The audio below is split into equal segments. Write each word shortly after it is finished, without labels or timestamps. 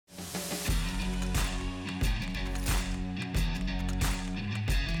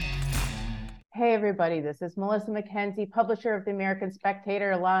Hey, everybody, this is Melissa McKenzie, publisher of the American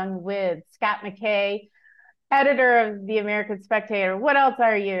Spectator, along with Scott McKay, editor of the American Spectator. What else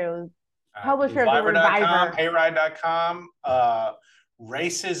are you? Publisher of the Reviver.com, Reviver. Hayride.com,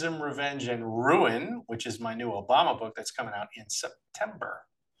 Racism, Revenge, and Ruin, which is my new Obama book that's coming out in September.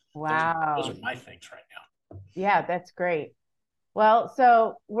 Those Wow. are my things right now. Yeah, that's great. Well,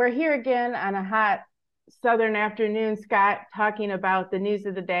 so we're here again on a hot Southern afternoon, Scott, talking about the news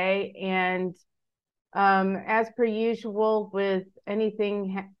of the day. And as per usual, with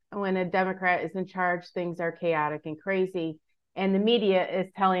anything when a Democrat is in charge, things are chaotic and crazy. And the media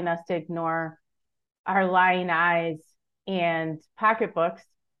is telling us to ignore our lying eyes and pocketbooks.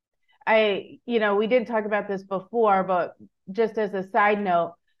 We didn't talk about this before, but just as a side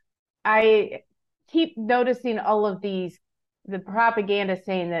note, I keep noticing all of the propaganda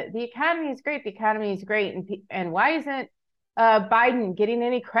saying that the economy is great, the economy is great, and why isn't Biden getting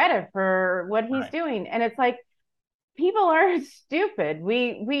any credit for what he's Right. doing? And it's like people aren't stupid.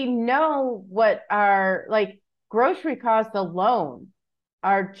 We know what our like grocery costs alone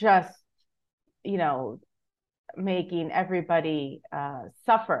are just you know making everybody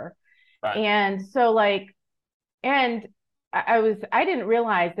suffer. Right. And so and I didn't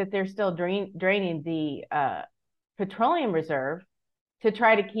realize that they're still draining the petroleum reserve to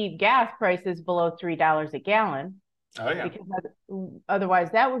try to keep gas prices below $3 a gallon, Oh, yeah. because otherwise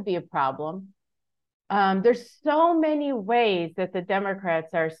that would be a problem. There's so many ways that the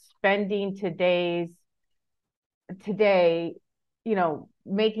Democrats are spending today,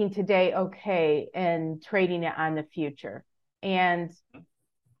 making today okay and trading it on the future. And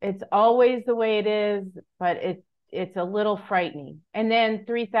it's always the way it is, but it's a little frightening. And then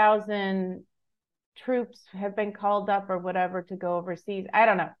 3,000 troops have been called up or whatever to go overseas. I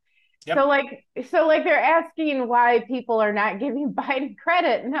don't know. So Yep. like they're asking why people are not giving Biden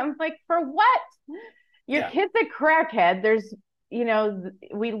credit. And I'm like, for what? Your Yeah. kid's a crackhead.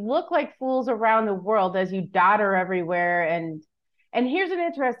 We look like fools around the world as you dodder everywhere. And here's an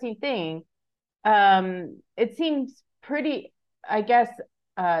interesting thing. It seems pretty, I guess,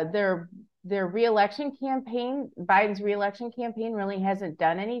 their reelection campaign, Biden's reelection campaign, really hasn't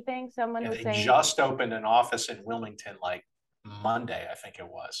done anything. Someone Yeah. was They saying, just opened an office in Wilmington like Monday, I think it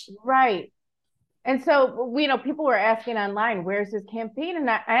was. right. And so, people were asking online, where's his campaign? And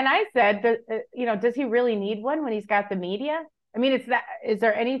I said, does he really need one when he's got the media? I mean, is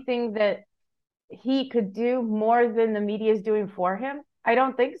there anything that he could do more than the media is doing for him? I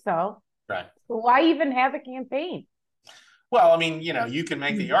don't think so. Right. So why even have a campaign? Well, I mean, you can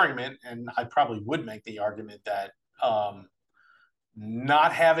make the argument, and I probably would make the argument that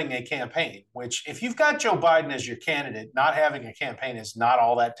not having a campaign, which if you've got Joe Biden as your candidate, not having a campaign is not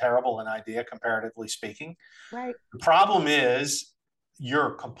all that terrible an idea, comparatively speaking. Right. The problem is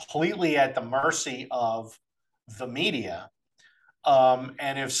you're completely at the mercy of the media.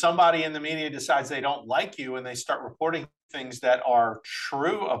 And if somebody in the media decides they don't like you and they start reporting things that are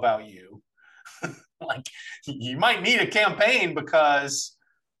true about you, like you might need a campaign because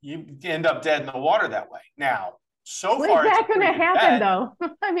you end up dead in the water that way. Now, so When's far, it's a that going pretty to good happen, bet. though?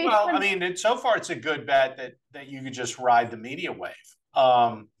 I mean, Well, I mean, so far it's a good bet that you could just ride the media wave.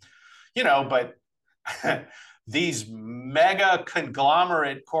 But these mega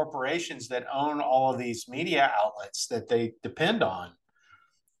conglomerate corporations that own all of these media outlets that they depend on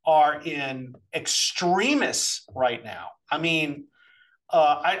are in extremis right now. I mean,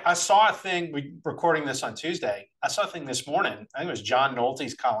 I saw a thing, we recording this on Tuesday. I saw a thing this morning. I think it was John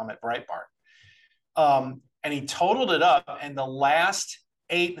Nolte's column at Breitbart. And he totaled it up. And the last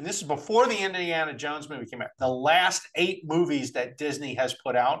 8, and this is before the Indiana Jones movie came out, the last 8 movies that Disney has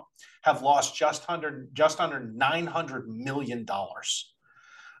put out have lost just under $900 million.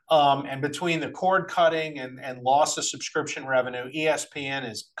 And between the cord cutting and loss of subscription revenue, ESPN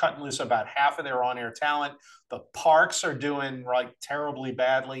is cutting loose about half of their on-air talent. The parks are doing terribly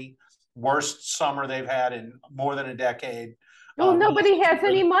badly. Worst summer they've had in more than a decade. well, nobody has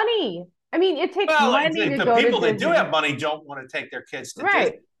any money. I mean, it takes Well, money to the go to people that do Disney. have money don't want to take their kids to Disney.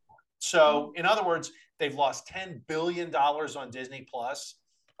 Right. So, in other words, they've lost $10 billion on Disney Plus.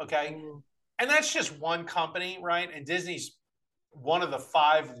 Okay. Mm. And that's just one company, right? And Disney's one of the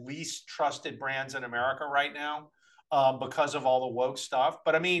 5 least trusted brands in America right now because of all the woke stuff.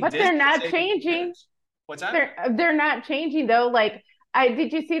 But I mean, But they're Disney is not able to do changing. this. What's that? They're not changing though. Like, I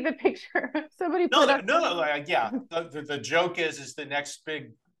did you see the picture somebody No, put up? no. Yeah. The joke is the next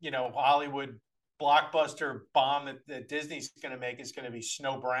big, Hollywood blockbuster bomb that Disney's going to make is going to be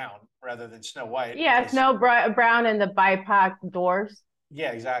Snow Brown rather than Snow White. Yeah, Because, Snow Brown and the BIPOC doors.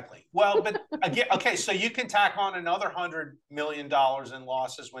 yeah, exactly. Well, but again, okay, so you can tack on another $100 million in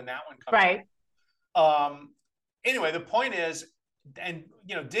losses when that one comes out. Right. Um, anyway, the point is, and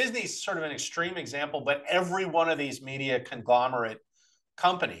Disney's sort of an extreme example, but every one of these media conglomerate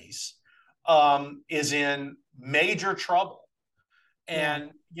companies is in major trouble. Yeah.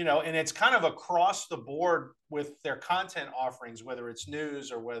 And it's kind of across the board with their content offerings, whether it's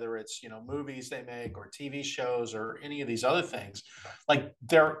news or whether it's movies they make or TV shows or any of these other things. Like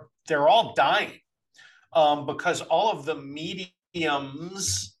they're all dying because all of the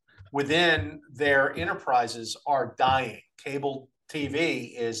mediums within their enterprises are dying. Cable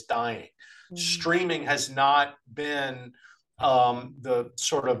TV is dying. Mm-hmm. Streaming has not been the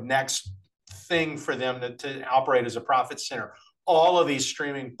sort of next thing for them to operate as a profit center. All of these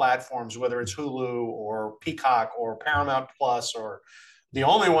streaming platforms, whether it's Hulu or Peacock or Paramount Plus, or the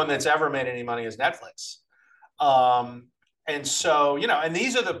only one that's ever made any money is Netflix. And so, and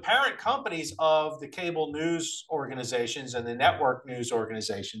these are the parent companies of the cable news organizations and the network news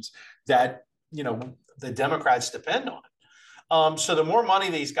organizations that, the Democrats depend on. So the more money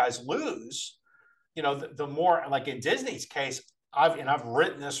these guys lose, the more, like in Disney's case, I've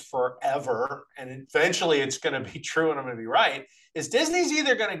written this forever, and eventually it's going to be true, and I'm going to be right. Is Disney's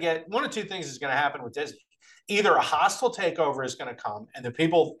either going to get one of two things is going to happen with Disney. Either a hostile takeover is going to come, and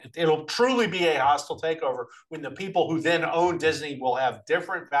it'll truly be a hostile takeover when the people who then own Disney will have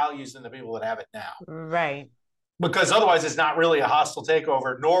different values than the people that have it now. Right. Because otherwise, it's not really a hostile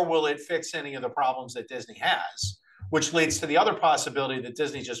takeover, nor will it fix any of the problems that Disney has, which leads to the other possibility that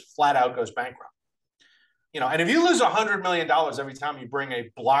Disney just flat out goes bankrupt. And if you lose $100 million every time you bring a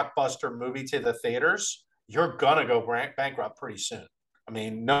blockbuster movie to the theaters, you're going to go bankrupt pretty soon. I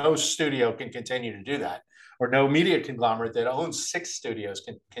mean, no studio can continue to do that, or no media conglomerate that owns 6 studios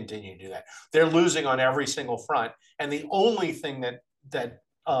can continue to do that. They're losing on every single front. And the only thing that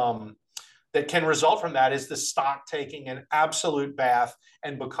can result from that is the stock taking an absolute bath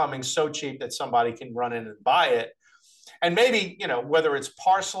and becoming so cheap that somebody can run in and buy it. And maybe, whether it's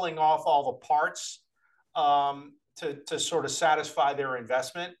parceling off all the parts to sort of satisfy their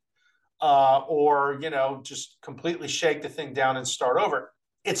investment, or just completely shake the thing down and start over.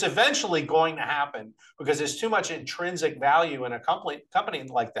 It's eventually going to happen because there's too much intrinsic value in a company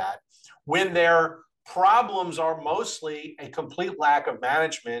like that when their problems are mostly a complete lack of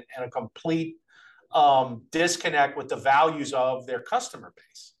management and a complete disconnect with the values of their customer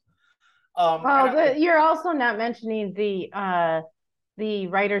base. You're also not mentioning the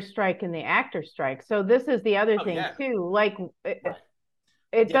writer's strike and the actor strike. So this is the other thing yeah. too. Like Right.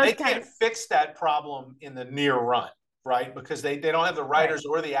 it does they can't fix that problem in the near run, right? Because they don't have the writers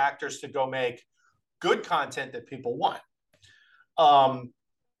or the actors to go make good content that people want.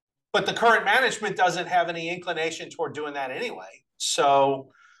 But the current management doesn't have any inclination toward doing that anyway.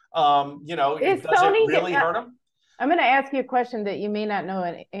 So, does it really hurt them? I'm going to ask you a question that you may not know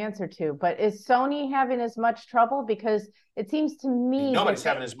an answer to, but is Sony having as much trouble? Because it seems to me nobody's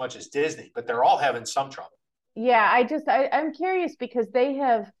having as much as Disney, but they're all having some trouble. Yeah, I'm curious because they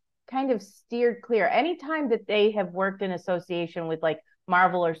have kind of steered clear. Anytime that they have worked in association with like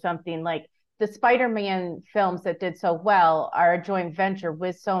Marvel or something, like the Spider-Man films that did so well are a joint venture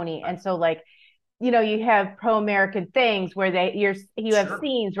with Sony. And so like, you have pro-American things where you have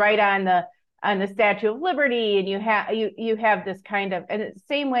scenes right on the Statue of Liberty, and you have this kind of, and it's the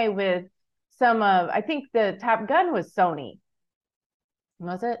same way with some of, I think the Top Gun was Sony.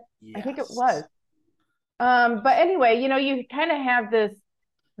 Was it? Yes. I think it was. But anyway, you kind of have this,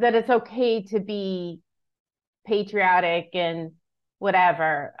 that it's okay to be patriotic and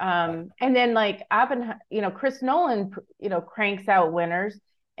whatever. And then like Chris Nolan, cranks out winners,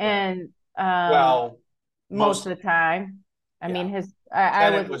 and most of the time. I mean,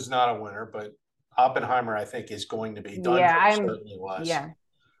 Tenet was not a winner, but Oppenheimer, I think, is going to be. Dunkirk certainly was. Yeah.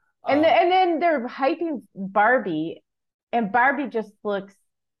 And then they're hyping Barbie, and Barbie just looks,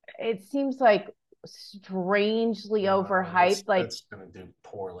 it seems like strangely overhyped, like it's going to do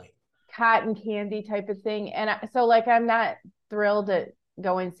poorly, cotton candy type of thing. And so like I'm not thrilled at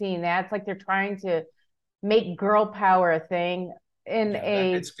going seeing that. It's like they're trying to make girl power a thing in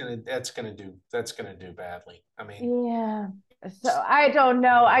that's gonna do badly. I mean, yeah. So I don't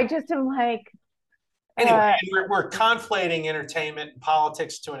know. I just am like, anyway, we're conflating entertainment and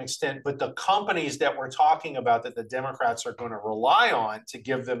politics to an extent, but the companies that we're talking about that the Democrats are going to rely on to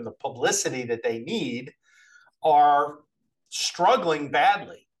give them the publicity that they need are struggling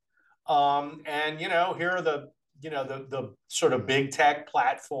badly. And here are the sort of big tech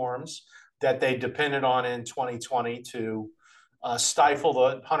platforms that they depended on in 2020 to stifle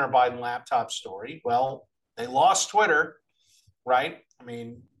the Hunter Biden laptop story. Well, they lost Twitter, right? I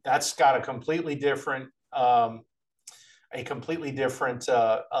mean, that's got a completely different a completely different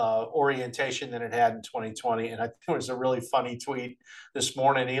orientation than it had in 2020. And I think it was a really funny tweet this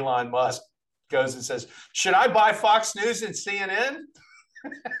morning. Elon Musk goes and says, "Should I buy Fox News and CNN?"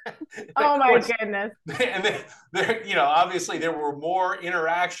 Oh my goodness. And there, obviously there were more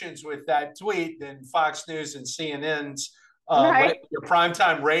interactions with that tweet than Fox News and CNN's Right.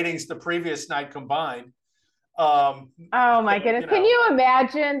 primetime ratings the previous night combined. Oh my goodness. Can you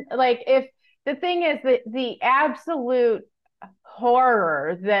imagine, like, if the thing is that the absolute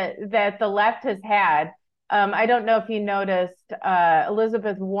horror that the left has had. I don't know if you noticed,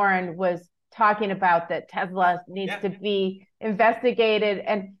 Elizabeth Warren was talking about that Tesla needs Yeah. to be investigated,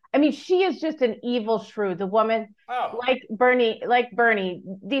 and I mean, she is just an evil shrew. The woman, Oh, like Bernie,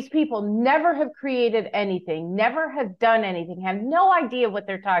 these people never have created anything, never have done anything, have no idea what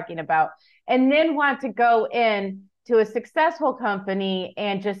they're talking about, and then want to go in to a successful company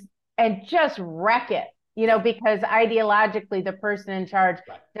and just wreck it, yeah. because ideologically the person in charge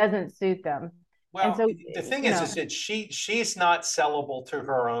Right. doesn't suit them. And Well, so, the thing you is know, that she's not sellable to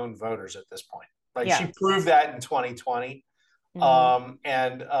her own voters at this point. Like yeah. she proved that in 2020. Mm-hmm.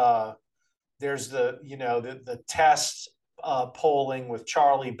 And there's the test polling with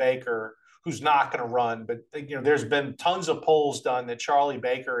Charlie Baker, who's not going to run, but there's been tons of polls done that Charlie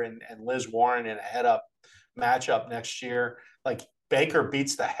Baker and Liz Warren in a head-up matchup next year, like Baker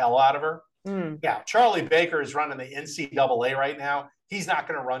beats the hell out of her. Mm. Yeah, Charlie Baker is running the NCAA right now. He's not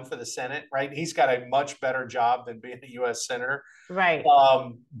going to run for the Senate, right? He's got a much better job than being a U.S. senator. Right.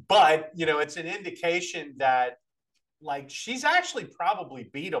 But it's an indication that like she's actually probably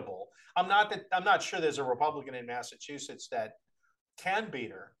beatable. I'm not sure there's a Republican in Massachusetts that can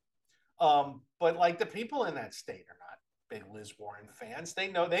beat her. But like the people in that state are not big Liz Warren fans. They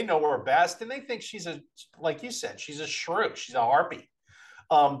know her best, and they think she's like you said, she's a shrew. She's a harpy.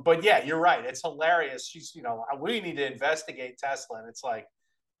 But yeah, you're right. It's hilarious. We need to investigate Tesla. And it's like,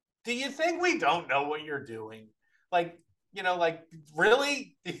 do you think we don't know what you're doing? Like, like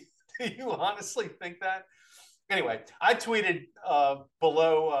really? Do you honestly think that? Anyway, I tweeted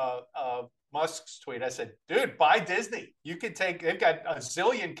below Musk's tweet. I said, dude, buy Disney. They've got a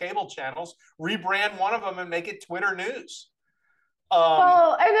zillion cable channels, rebrand one of them and make it Twitter News.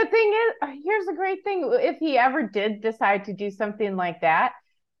 Well, and the thing is, here's a great thing. If he ever did decide to do something like that,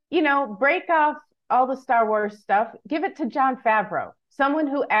 break off all the Star Wars stuff, give it to Jon Favreau, someone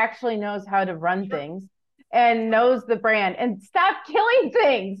who actually knows how to run Sure. things and knows the brand, and stop killing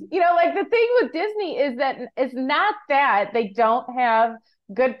things. Like the thing with Disney is that it's not that they don't have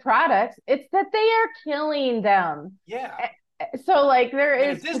good products, it's that they are killing them. Yeah. So like there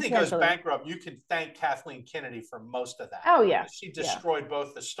is if Disney goes bankrupt, you can thank Kathleen Kennedy for most of that. Oh yeah. She destroyed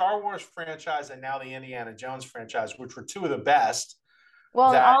both the Star Wars franchise and now the Indiana Jones franchise, which were two of the best.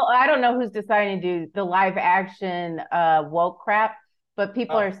 Well, I don't know who's deciding to do the live action woke crap, but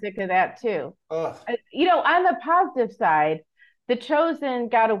people are sick of that too. On the positive side, The Chosen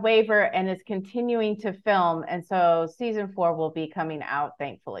got a waiver and is continuing to film, and so season 4 will be coming out,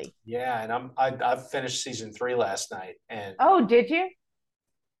 thankfully. Yeah, and I've finished season 3 last night, and oh, did you?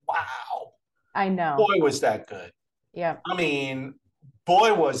 Wow, I know. Boy, was that good. Yeah. I mean,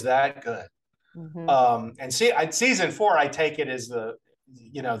 boy, was that good. Mm-hmm. And season 4, I take it as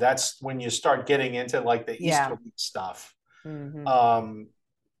that's when you start getting into like the Easter week stuff. Mm-hmm.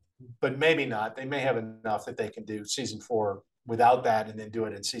 But maybe not. They may have enough that they can do season 4 without that and then do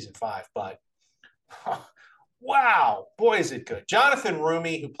it in season 5. But wow, boy, is it good. Jonathan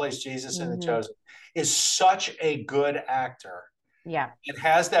Rumi, who plays Jesus in The Chosen, is such a good actor. Yeah. It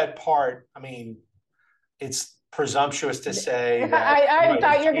has that part. I mean, it's presumptuous to say that. I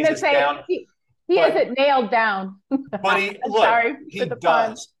thought you were going to say he has it nailed down. But he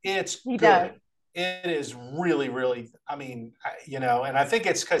does. It's good. It is really, really, I mean, and I think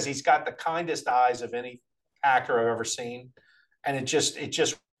it's because he's got the kindest eyes of any actor I've ever seen. And it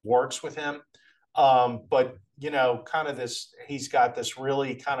just works with him. But, kind of he's got this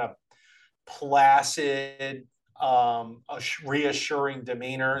really kind of placid, reassuring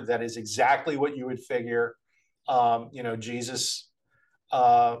demeanor that is exactly what you would figure. Jesus,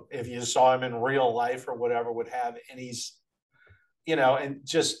 if you saw him in real life or whatever, would have. And he's, and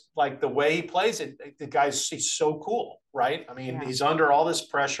just like the way he plays it, he's so cool, right? I mean, he's under all this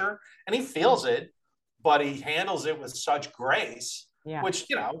pressure and he feels it, but he handles it with such grace, which,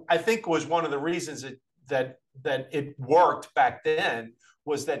 I think was one of the reasons that it worked back then,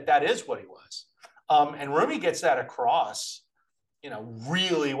 was that is what he was. And Rumi gets that across,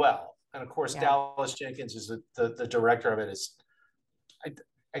 really well. And of course, Dallas Jenkins is the director of it, is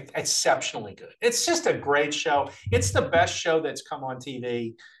exceptionally good. It's just a great show. It's the best show that's come on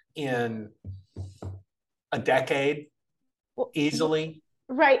TV in a decade. easily.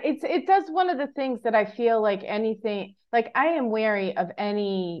 Right. It does one of the things that I feel like anything, like I am wary of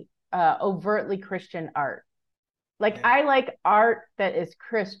any overtly Christian art. Like Yeah. I like art that is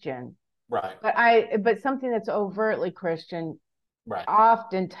Christian, Right. but something that's overtly Christian Right.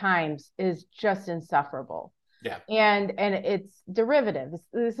 oftentimes is just insufferable. Yeah. And it's derivatives.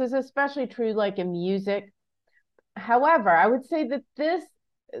 This is especially true like in music. However, I would say that this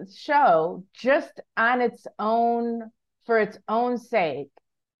show just on its own for its own sake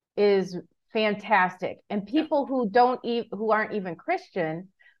is fantastic. And Yeah. people who aren't even Christian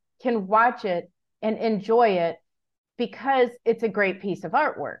can watch it and enjoy it because it's a great piece of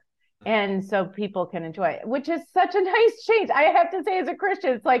artwork. And so people can enjoy it, which is such a nice change. I have to say, as a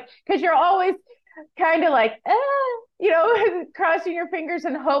Christian, it's like, because you're always kind of like, crossing your fingers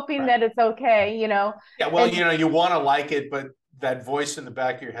and hoping Right. that it's okay, Yeah. Well, and you want to like it, but that voice in the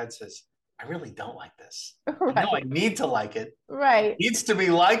back of your head says, I really don't like this. I know I right, need to like it. It right, needs to be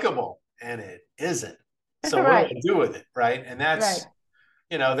likable, and it isn't. So what do right, I do with it? Right. And right,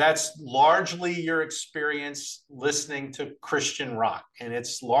 that's largely your experience listening to Christian rock. And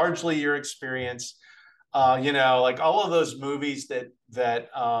it's largely your experience, like all of those movies that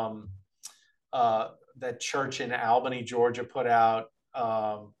church in Albany, Georgia put out,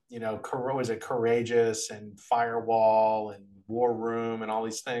 was it Courageous and Firewall and War Room and all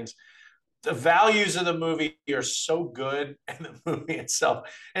these things. The values of the movie are so good, and the movie itself,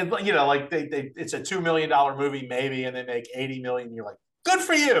 and like it's a $2 million movie maybe, and they make 80 million. You're like, good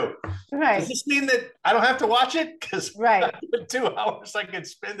for you. Does right, this mean that I don't have to watch it? Because right, 2 hours I could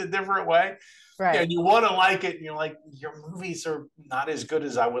spend a different way. Yeah, and right, you want to like it, and you're like, your movies are not as good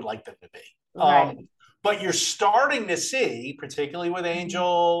as I would like them to be. right. But you're starting to see, particularly with Mm-hmm.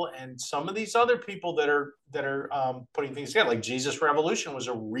 Angel and some of these other people that are putting things together, like Jesus Revolution was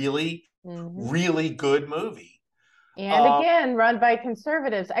a really, Mm-hmm. really good movie. And Um, again, run by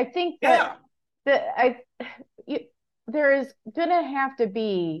conservatives. I think that yeah, that I you, there is gonna have to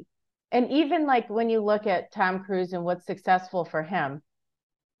be, and even like when you look at Tom Cruise and what's successful for him,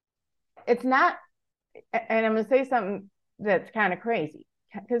 it's not. And I'm gonna say something that's kind of crazy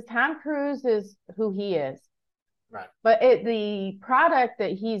because Tom Cruise is who he is, right, but the product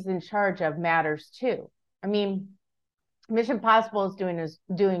that he's in charge of matters too. I mean, Mission Impossible is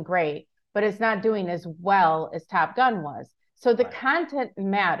doing great, but it's not doing as well as Top Gun was. So the right, content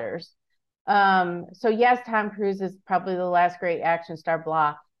matters. So yes, Tom Cruise is probably the last great action star,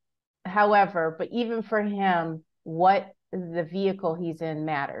 blah. However, but even for him, what the vehicle he's in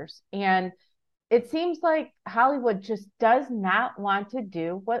matters. And it seems like Hollywood just does not want to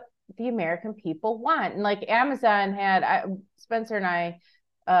do what the American people want. And like Amazon Spencer and I,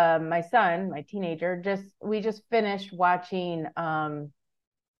 my son, my teenager, we just finished watching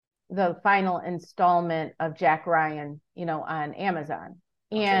the final installment of Jack Ryan, on Amazon.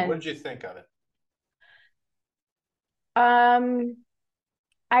 okay. What And did you think of it? um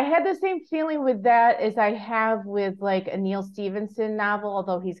I had the same feeling with that as I have with like a Neil Stevenson novel,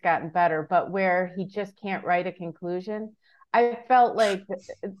 although he's gotten better, but where he just can't write a conclusion. I felt like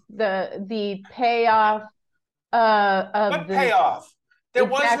the payoff of What the payoff? There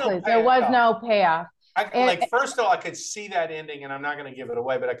was no exactly, there was payoff. no payoff. And Like, first of all, I could see that ending, and I'm not going to give it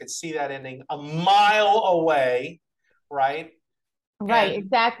away, but I could see that ending a mile away, right? right, And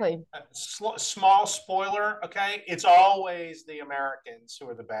exactly. small spoiler, okay? It's always the Americans who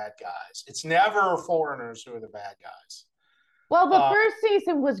are the bad guys. It's never foreigners who are the bad guys. Well, the Uh, first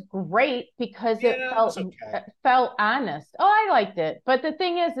season was great because it yeah, it was felt okay. it felt honest. Oh, I liked it. But the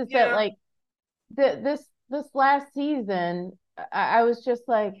thing is that Yeah. like this last season, I was just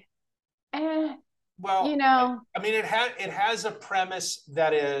like, eh, you Well, know, I mean, it has a premise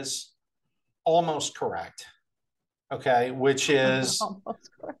that is almost correct, okay? Which is, almost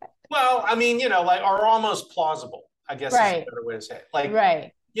correct. well, I mean, like, or almost plausible, I guess is a Right, better way to say it. Like,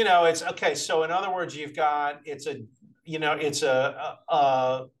 right. it's okay. So in other words, there's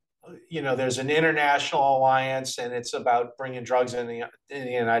an international alliance, and it's about bringing drugs in the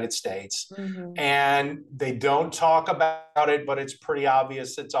United States, Mm-hmm, and they don't talk about it, but it's pretty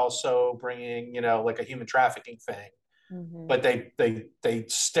obvious it's also bringing, like a human trafficking thing. mm-hmm, But they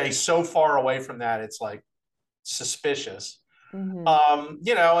stay so far away from that, it's like suspicious. mm-hmm.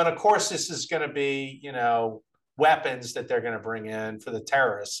 And of course, this is going to be, weapons that they're going to bring in for the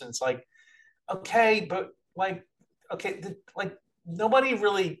terrorists. And it's like, okay, but like, okay, like nobody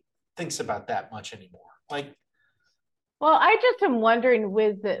really thinks about that much anymore. Like, Well, I just am wondering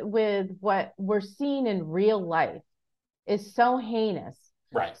with what we're seeing in real life is so heinous.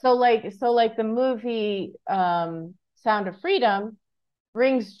 right, So like the movie Sound of Freedom,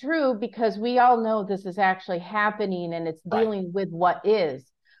 rings true because we all know this is actually happening and it's Right. dealing with what is.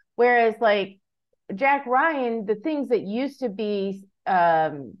 Whereas like Jack Ryan, the things that used to be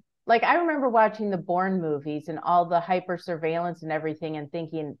like I remember watching the Bourne movies and all the hyper surveillance and everything and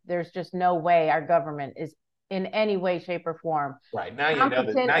thinking there's just no way our government is in any way, shape, or form Right. Now you know that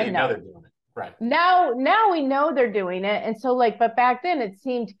competent now you know enough. they're doing it. Right. Now we know they're doing it. And so like, but back then it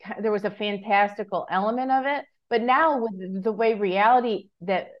seemed there was a fantastical element of it. But Right. now with the way reality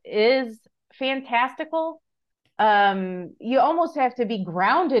that is fantastical, you almost have to be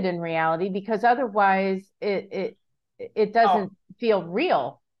grounded in reality because otherwise it Oh, doesn't feel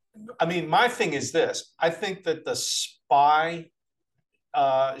real. I mean, my thing is this. I think that the spy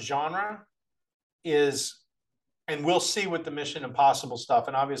genre is, and we'll see with the Mission Impossible stuff,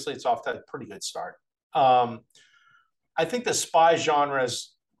 and obviously it's off to a pretty good start. I think the spy genre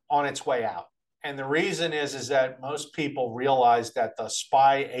is on its way out. And the reason is that most people realize that the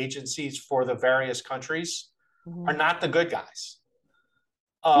spy agencies for the various countries are Mm-hmm. not the good guys.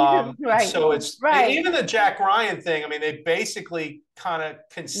 And Right, so it's right, even the Jack Ryan thing. I mean, they basically kind of yeah,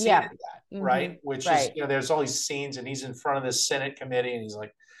 conceded that, mm-hmm. right? Which is, Right, there's all these scenes and he's in front of this Senate committee and he's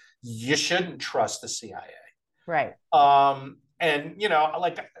like, you shouldn't trust the right, CIA. And,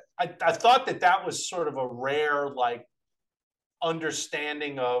 like I thought that that was sort of a rare, like,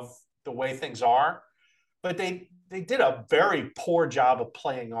 understanding of the way things are, but they did a very poor job of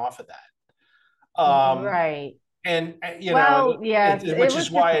playing off of that. right. And Well, yes, it which was is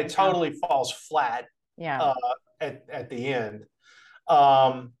just why it yeah, totally falls flat yeah. uh, at the end.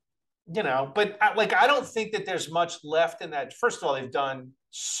 Um, but like I don't think that there's much left in that. First of all, they've done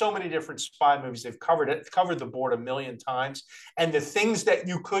so many different spy movies. They've covered the board a million times, and the things that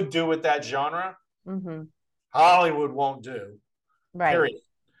you could do with that genre, Mm-hmm. Hollywood won't do. Right. Period.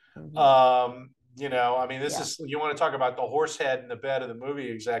 Mm-hmm. I mean, this Yeah. is, you want to talk about the horse head in the bed of the movie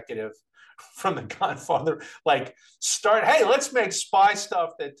executive from The Godfather. Like, hey, let's make spy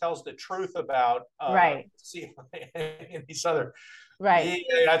stuff that tells the truth about Right. CIA and these other. Right.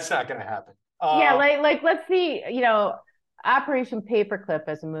 Yeah, that's not going to happen. Yeah, like let's see, Operation Paperclip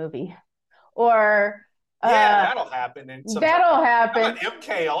as a movie. Or Yeah, uh that'll happen in sometime. that'll How happen. about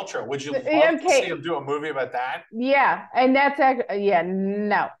MK Ultra? Would you love to see MK, him do a movie about that? yeah, and that's actually yeah,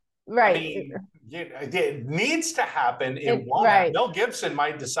 no. I Right. mean, it needs to happen. It It won't happen. right. Mel Gibson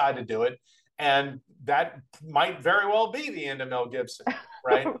might decide to do it, and that might very well be the end of Mel Gibson,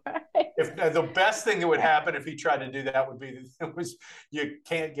 right? Right. If the best thing that would happen if he tried to do that would be it was you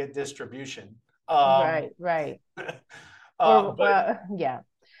can't get distribution. Right, right. Or But yeah.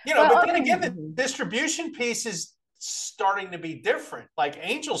 but Well, then again, the mhm, distribution piece is starting to be different. Like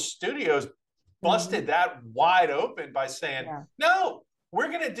Angel Studios mhm, busted that wide open by saying, yeah. no, we're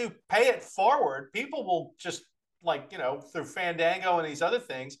going to do pay it forward. People will just, like, through Fandango and these other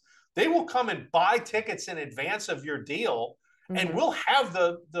things, they will come and buy tickets in advance of your deal. And Mhm, we'll have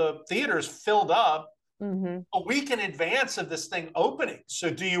the theaters filled up mhm, a week in advance of this thing opening. So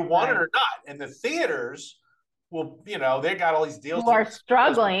do you want it right. or not? And the theaters will, they got all these deals Who through are the studios.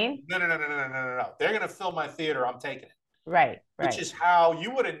 struggling. No, no, no, no, no, no, no, no. They're going to fill my theater. I'm taking it. Right, Which right. is how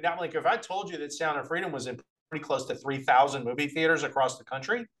you would have, like, if I told you that Sound of Freedom was in pretty close to 3,000 movie theaters across the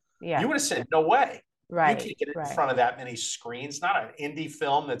country, you Yeah, would have said, no way. You right, can't get it in right. front of that many screens. Not an indie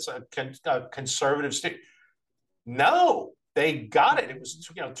film that's a conservative. No, they got it. It was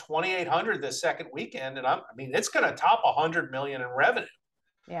 2,800 the second weekend, and I mean it's going to top 100 million in revenue.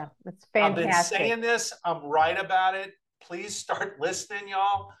 Yeah, that's I've been fantastic. saying this. I'm right about it. Please start listening,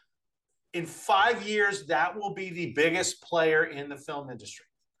 y'all. In 5 years, that will be the biggest player in the film industry.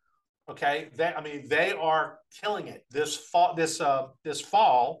 Okay, they are killing it this fall. This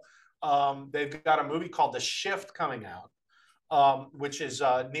fall, they've got a movie called The Shift coming out, which is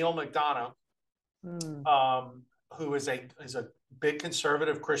Neil McDonough, Mm, who is a big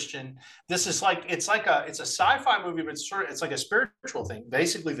conservative Christian. This is like it's a sci-fi movie, but it's like a spiritual thing.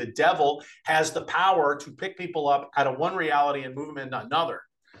 Basically, the devil has the power to pick people up out of one reality and move them into another.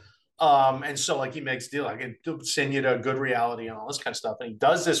 And so, like, he makes deal, I can send you to a good reality and all this kind of stuff. And he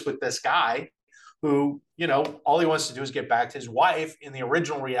does this with this guy who, all he wants to do is get back to his wife in the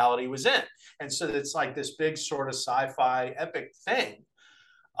original reality he was in. And so it's like this big sort of sci-fi epic thing.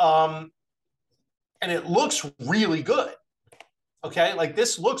 And it looks really good. Okay. Like,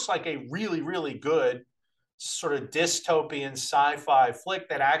 this looks like a really, really good sort of dystopian sci-fi flick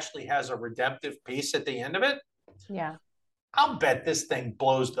that actually has a redemptive piece at the end of it. yeah. I'll bet this thing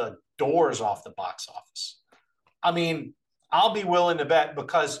blows the doors off the box office. I mean, I'll be willing to bet,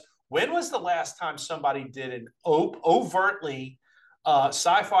 because when was the last time somebody did an overtly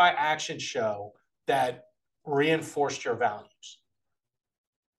sci-fi action show that reinforced your values?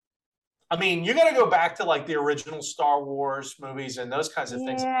 I mean, you got to go back to like the original Star Wars movies and those kinds of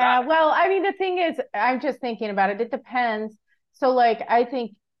things like Yeah, that. well, I mean, the thing is, I'm just thinking about it. It depends. So, like, I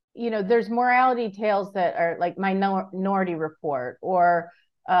think, there's morality tales that are like Minority Report or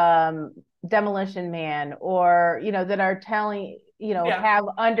um, Demolition Man, or, that are telling, Yeah, have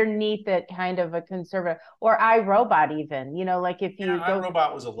underneath it kind of a conservative, or I, Robot, even, like if yeah, you I go,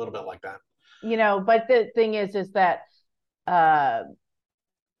 Robot was a little bit like that. but the thing is that, uh,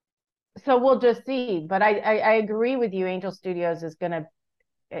 so we'll just see. But I agree with you. Angel Studios is gonna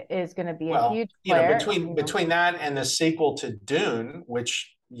be a Well, huge player. between that and the sequel to Dune,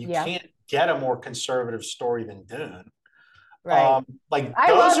 which you Yeah, can't get a more conservative story than Dune. right. Like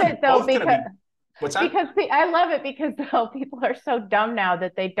I those love are it though both going to because be. What's that? because I love it because though people are so dumb now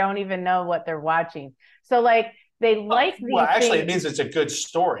that they don't even know what they're watching. So like they like Well, these actually, it things. means it's a good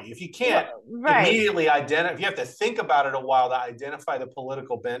story. If you can't Right, immediately identify, if you have to think about it a while to identify the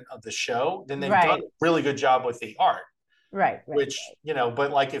political bent of the show, then they've done right, a really good job with the art. right. Which,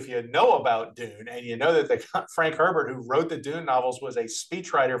 but like if you know about Dune and you know that Frank Herbert, who wrote the Dune novels, was a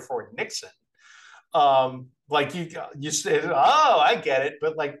speechwriter for Nixon, like you said, oh, I get it,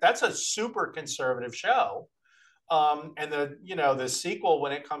 but like that's a super conservative show. And the sequel,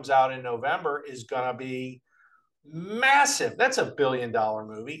 when it comes out in November, is gonna be massive. That's $1 billion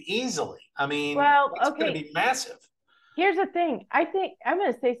movie easily. I mean, Well, it's gonna okay. be massive. Here's the thing. I think I'm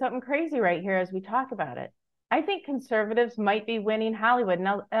going to say something crazy right here as we talk about it. I think conservatives might be winning Hollywood, and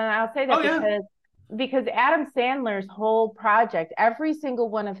I'll say Oh that yeah. because Adam Sandler's whole project, every single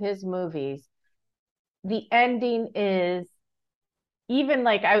one of his movies, the ending is even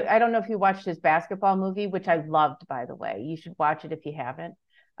like I don't know if you watched his basketball movie, which I loved, by the way. You should watch it if you haven't.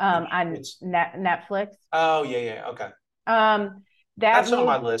 On It's Netflix. oh yeah, okay. That That's on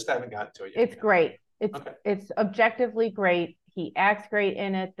my movie, list. I haven't gotten to it yet. it's great. It's Okay. it's objectively great. He acts great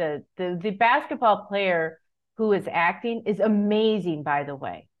in it. The basketball player who is acting is amazing, by the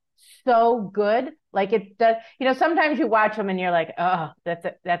way. So good. Like it does, sometimes you watch them and you're like, oh,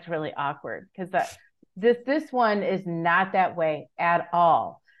 that's really awkward because this one is not that way at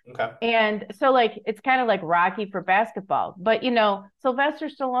all. Okay. And so like it's kind of like Rocky for basketball. But Sylvester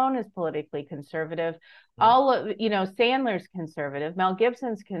Stallone is politically conservative. Mhm. All of Sandler's conservative, Mel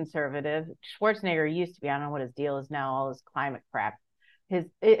Gibson's conservative, Schwarzenegger used to be, I don't know what his deal is now, all his climate crap.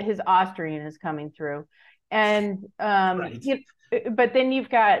 His Austrian is coming through. And Right. but then you've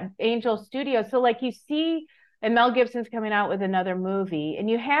got Angel Studios. So like you see, and Mel Gibson's coming out with another movie, and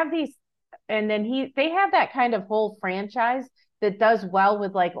you have these, and then they have that kind of whole franchise that does well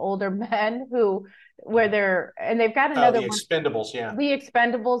with like older men where they've got Oh, another the one, Expendables, yeah. the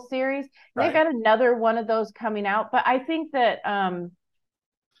Expendables series, and they've Right. got another one of those coming out. But I think that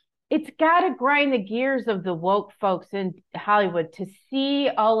it's got to grind the gears of the woke folks in Hollywood to see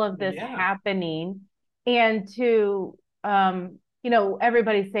all of this Yeah. happening, and to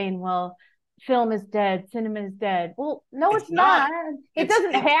everybody's saying, well, film is dead, cinema is dead. Well, no, It's it's not. not. It It's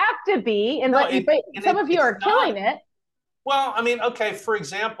doesn't it have to be, no, but and some of you it's are killing not. it. Well, I mean, okay, for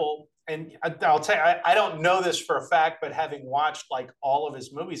example, and I'll tell you, I don't know this for a fact, but having watched like all of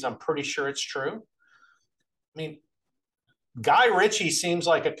his movies, I'm pretty sure it's true. I mean, Guy Ritchie seems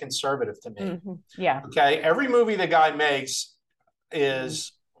like a conservative to me. Mm-hmm. Yeah. Okay. Every movie the guy makes Mm-hmm.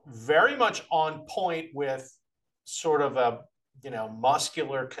 is very much on point with sort of a,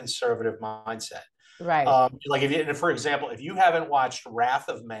 muscular conservative mindset. Right. Like for example, if you haven't watched Wrath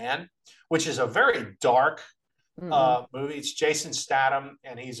of Man, which is a very dark Mm-mm. movie, it's Jason Statham,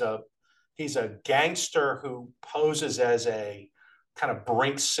 and he's a gangster who poses as a kind of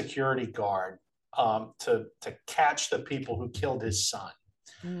Brinks security guard to catch the people who killed his son.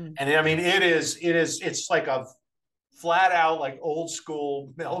 Mm. And I mean, it's like a flat out like old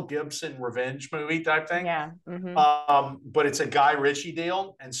school Mel Gibson revenge movie type thing. Yeah. Mm-hmm. But it's a Guy Ritchie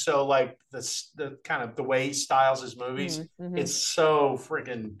deal, and so like the kind of the way he styles his movies, Mm-hmm. it's so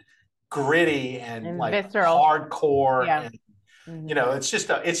freaking gritty and And like visceral. hardcore, Yeah. and Mm-hmm. it's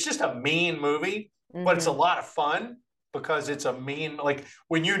just a mean movie, but it's a Mm-hmm. lot of fun because it's a mean, like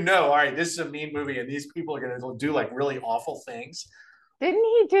when all right, this is a mean movie and these people are going to do like really awful things. Didn't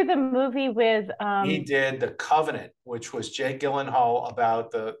he do the movie with He did The Covenant, which was Jake Gyllenhaal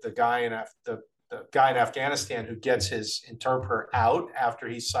about the guy in Afghanistan who gets his interpreter out after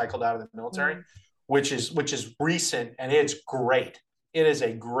he's cycled out of the military, mm, which is recent, and it's great. It is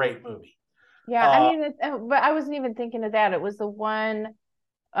a great movie. yeah, I Uh, mean but I wasn't even thinking of that. It was the one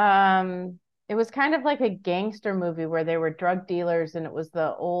um it was kind of like a gangster movie where they were drug dealers and it was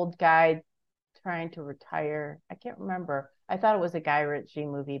the old guy trying to retire. I can't remember. I thought it was a Guy Ritchie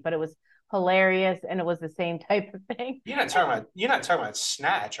movie, but it was hilarious and it was the same type of thing. you're not talking about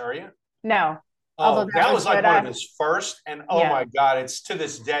Snatch, are you? No, although Oh, that that was was like good. one of his first, and oh Yeah, my God, it's to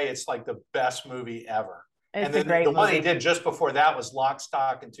this day, it's like the best movie ever. And it's a then the great one he movie. did just before that was Lock,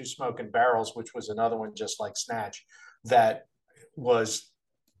 Stock, and Two Smoking Barrels, which was another one just like Snatch that was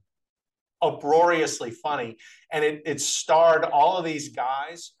uproariously funny. And it starred all of these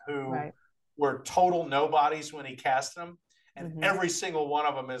guys who Right. were total nobodies when he cast them. And Hmm. every single one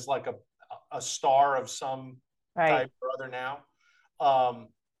of them is like a star of some Right. type or other now. Um,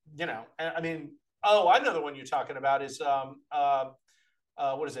 I mean, oh, I know the one you're talking about is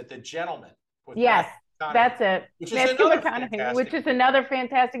what is it? The Gentleman with Yes, Matthew McConaughey, that's it. which is Matthew another McConaughey, which fantastic is movie. another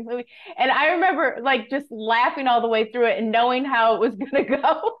fantastic movie. And I remember like just laughing all the way through it and knowing how it was going to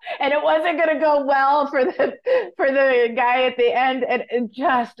go. And it wasn't going to go well for the guy at the end. And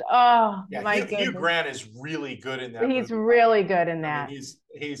just, oh Yeah, my Hugh goodness. Grant is really good in that He's movie. really good in I mean,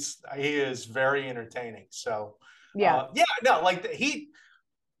 that. he is very entertaining. So, Yeah. yeah, no, like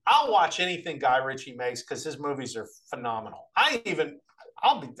I'll watch anything Guy Ritchie makes because his movies are phenomenal.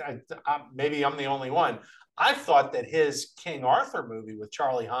 Maybe I'm the only one. I thought that his King Arthur movie with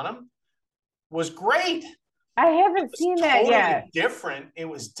Charlie Hunnam was great. I It haven't was seen that totally yet. different. It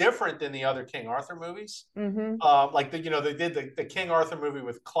was different than the other King Arthur movies. Hmm. Like they did the King Arthur movie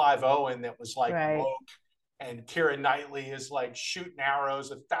with Clive Owen that was like Right. woke, and Keira Knightley is like shooting arrows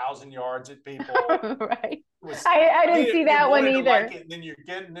 1,000 yards at people. Right. It was I you, didn't see you that one wanted to like either. it, and then you're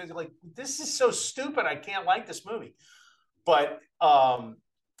getting like this is so stupid. I can't like this movie. But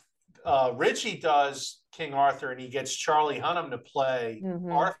Richie does King Arthur, and he gets Charlie Hunnam to play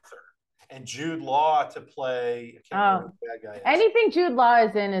Hmm. Arthur, and Jude Law to play. I can't remember Oh, who the bad guy is. anything Jude Law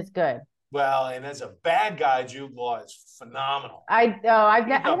is in is good. Well, and as a bad guy, Jude Law is phenomenal. He's I a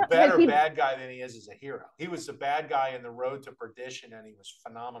don't, has better he, bad guy than he is as a hero. He was the bad guy in The Road to Perdition, and he was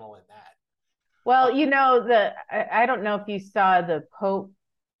phenomenal in that. well, you know, I don't know if you saw the Pope,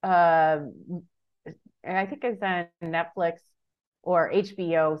 uh, and I think it's on Netflix or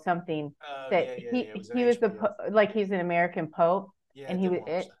HBO, something that Yeah, yeah, yeah. It was an he was HBO. like he's an American Pope, Yeah, I and he didn't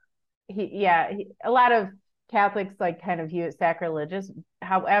was watch that. a lot of Catholics like kind of view it sacrilegious.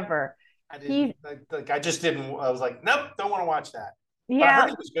 However, I didn't he like. I just didn't. I was like, nope, don't want to watch that. But I heard yeah,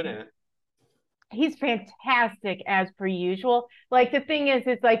 he was good in it. he's fantastic as per usual. Like the thing is,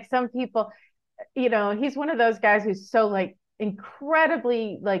 it's like some people, you know, he's one of those guys who's so like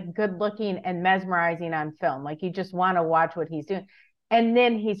incredibly like good looking and mesmerizing on film. Like you just want to watch what he's doing. And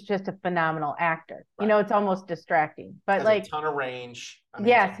then he's just a phenomenal actor. You Right. know, it's almost distracting. But Has a like, ton of range. I mean, can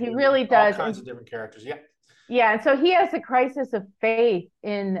yes, he do really all does. kinds And of different characters. Yeah. yeah, and so he has a crisis of faith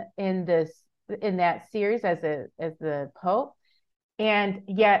in that series as the Pope, and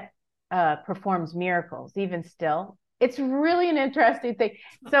yet performs miracles even still. It's really an interesting thing.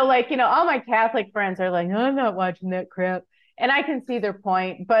 So, like, you know, all my Catholic friends are like, "I'm not watching that crap," and I can see their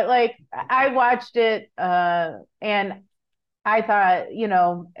point. But like, I watched it, and I thought, you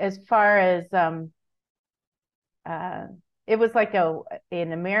know, as far as uh, it was like an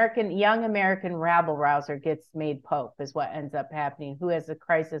young American rabble rouser gets made Pope is what ends up happening, who has a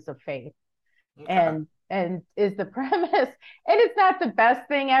crisis of faith Okay. and is the premise. And it's not the best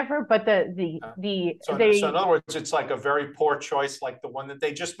thing ever, but So in other words, it's like a very poor choice, like the one that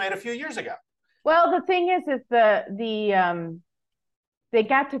they just made a few years ago. well, the thing is they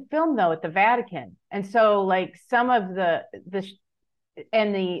got to film though at the Vatican, and so like some of the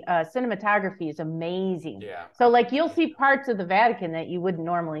cinematography is amazing. Yeah. So like you'll see parts of the Vatican that you wouldn't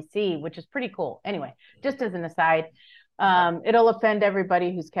normally see, which is pretty cool. Anyway, just as an aside, Okay. it'll offend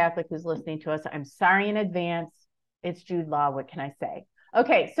everybody who's Catholic who's listening to us. I'm sorry in advance. It's Jude Law. What can I say?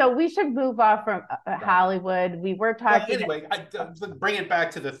 Okay, so we should move off from Right. Hollywood. We were Well, talking. anyway, bring it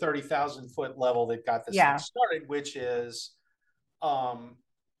back to the 30,000 foot level that got this thing Yeah. started, which is um,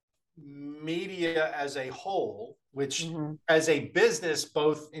 media as a whole, which Mm-hmm. as a business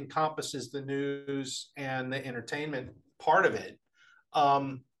both encompasses the news and the entertainment part of it,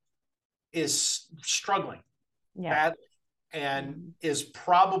 um, is struggling Yeah. badly and Mm-hmm. is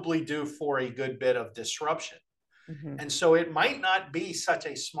probably due for a good bit of disruption. Mm-hmm. And so it might not be such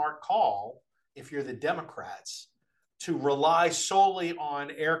a smart call if you're the Democrats to rely solely on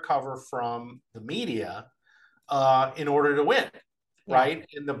air cover from the media in order to win, Yeah. right?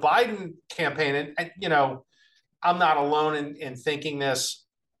 In the Biden campaign, and you know, I'm not alone in thinking this.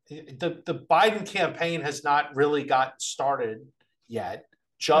 The Biden campaign has not really gotten started yet.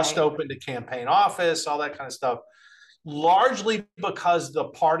 Just Right. opened a campaign office, all that kind of stuff. Largely because the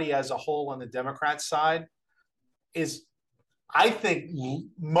party as a whole on the Democrat side is, I think,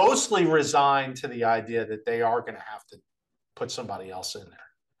 mostly resigned to the idea that they are going to have to put somebody else in there.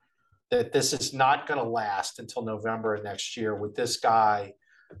 That this is not going to last until November of next year with this guy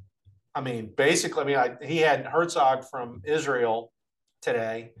I mean, basically, he had Herzog from Israel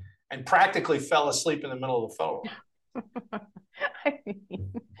today and practically fell asleep in the middle of the photo. I mean,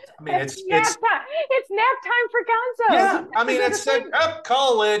 I mean, it's it's nap time for Gonzo. yeah. I mean, it's like, oh,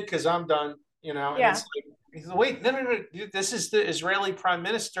 call a lid because I'm done. You know, and yeah. it's like, he's like, wait, no. This is the Israeli prime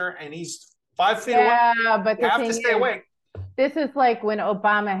minister, and he's 5 feet away. Yeah, but You the have to thing stay is, awake. this is like when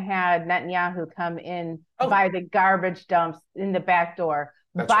Obama had Netanyahu come in by the garbage dumps in the back door.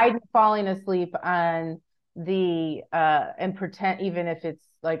 That's Biden right. falling asleep on the and pretend, even if it's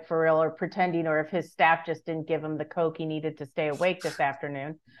like for real, or pretending, or if his staff just didn't give him the coke he needed to stay awake this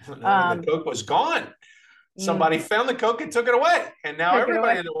afternoon. I mean, the coke was gone. Somebody found the coke and took it away, and now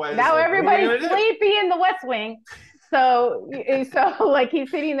everybody in the West now like, everybody's sleepy in the West Wing. So like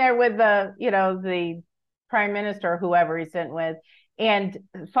he's sitting there with the prime minister or whoever he's sitting with, and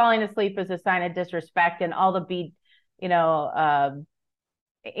falling asleep is a sign of disrespect, and all the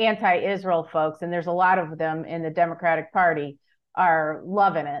anti-Israel folks, and there's a lot of them in the Democratic Party, are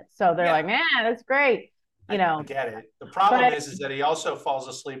loving it. So they're like, man, that's great. I get it. The problem is that he also falls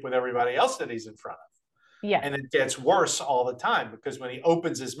asleep with everybody else that he's in front of. Yeah. And it gets worse all the time because when he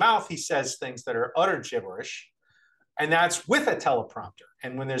opens his mouth, he says things that are utter gibberish. And that's with a teleprompter.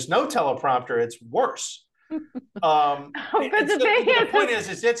 And when there's no teleprompter, it's worse. The point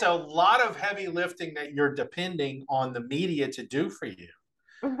is it's a lot of heavy lifting that you're depending on the media to do for you.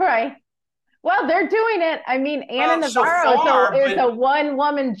 Right. Well, they're doing it. I mean, Anna Navarro is a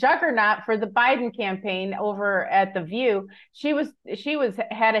one-woman juggernaut for the Biden campaign over at The View. She had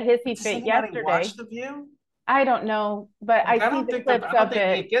a hissy fit yesterday. Watch The View? I don't know, but I see the clips of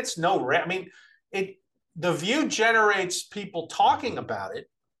it. It gets I mean, The View generates people talking about it,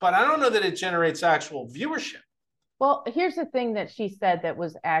 but I don't know that it generates actual viewership. Well, here's the thing that she said that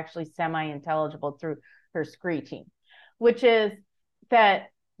was actually semi-intelligible through her screeching, which is that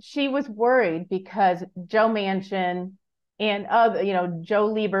she was worried because Joe Manchin and Joe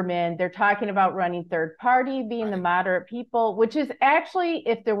Lieberman, they're talking about running third party, being the moderate people, which is actually,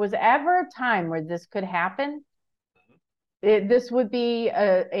 if there was ever a time where this could happen, this would be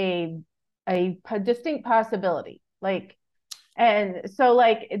a distinct possibility. And so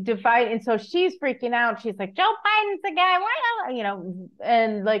and so she's freaking out. She's like, Joe Biden's the guy,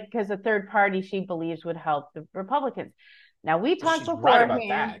 and because a third party she believes would help the Republicans. Now we talked beforehand. Right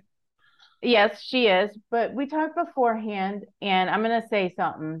about that. Yes, she is. But we talked beforehand, and I'm going to say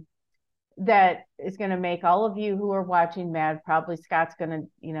something that is going to make all of you who are watching mad. Probably Scott's going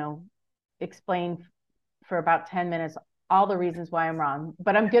to, explain for about 10 minutes all the reasons why I'm wrong.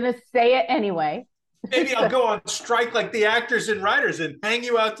 But I'm going to say it anyway. Maybe I'll go on strike like the actors and writers and hang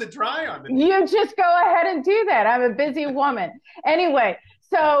you out to dry on the You just go ahead and do that. I'm a busy woman. Anyway.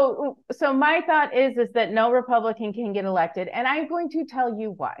 So my thought is that no Republican can get elected, and I'm going to tell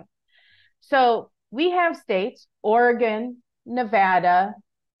you why. So we have states, Oregon, Nevada,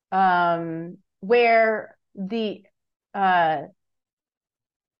 where they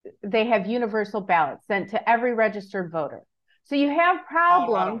have universal ballots sent to every registered voter. So you have problems.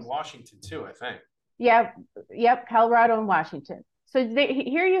 Colorado and Washington too, I think. Yep, Colorado and Washington. So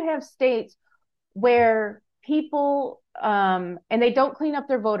here you have states where people and they don't clean up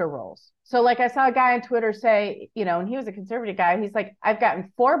their voter rolls. So I saw a guy on Twitter say, and he was a conservative guy. He's like, I've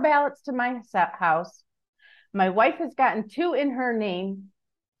gotten 4 ballots to my house. My wife has gotten 2 in her name.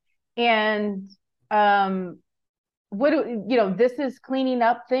 And this is cleaning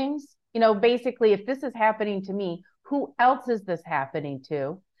up things. Basically, if this is happening to me, who else is this happening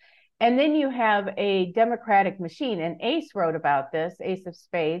to? And then you have a Democratic machine, and Ace wrote about this, Ace of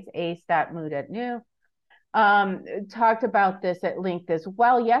Spades, ace.mood@new. Talked about this at length as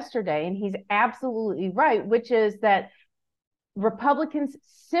well yesterday, and he's absolutely right, which is that Republicans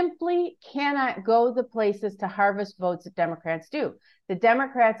simply cannot go the places to harvest votes that Democrats do. The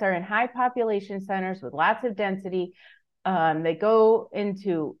Democrats are in high population centers with lots of density.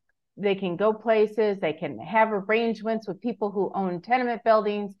 They can go places, they can have arrangements with people who own tenement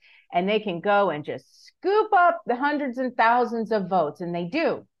buildings, and they can go and just scoop up the hundreds and thousands of votes, and they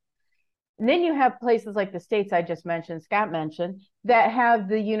do. And then you have places like the states I just mentioned, Scott mentioned, that have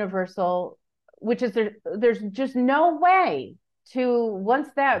the universal, which is there's just no way to, once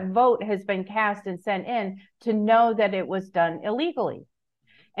that vote has been cast and sent in, to know that it was done illegally.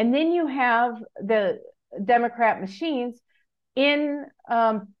 And then you have the Democrat machines in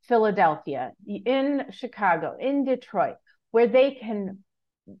Philadelphia, in Chicago, in Detroit, where they can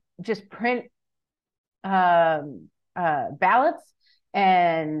just print ballots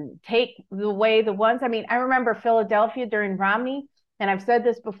and take away the ones. I mean, I remember Philadelphia during Romney, and I've said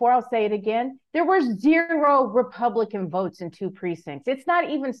this before, I'll say it again, there were 0 Republican votes in 2 precincts. It's not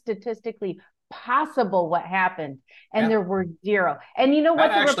even statistically possible what happened, and there were 0. And you know what?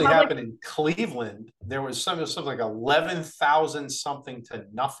 That actually happened in Cleveland. There was something like 11,000 something to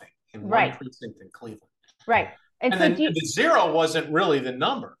nothing in one precinct in Cleveland. Right. And so then the 0 wasn't really the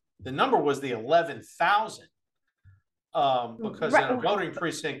number. The number was the 11,000. Because in a voting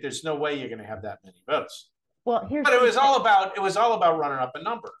precinct, there's no way you're going to have that many votes. Well, but it was all about running up a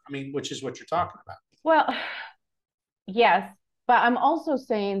number. I mean, which is what you're talking about. Well, yes, but I'm also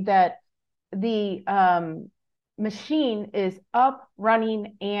saying that the machine is up,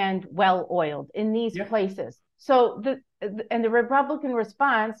 running, and well-oiled in these places. So the Republican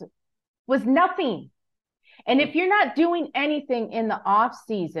response was nothing. And if you're not doing anything in the off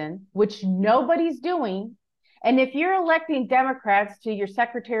season, which nobody's doing, and if you're electing Democrats to your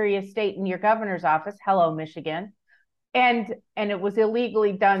Secretary of State and your governor's office, hello, Michigan, and it was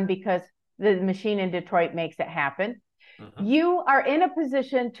illegally done because the machine in Detroit makes it happen, you are in a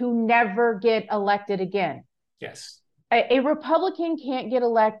position to never get elected again. Yes. A Republican can't get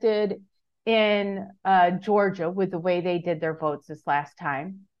elected in Georgia with the way they did their votes this last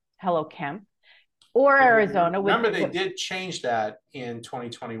time. Hello, Kemp. Or Arizona. Remember, they did change that in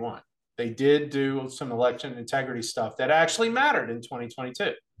 2021. They did do some election integrity stuff that actually mattered in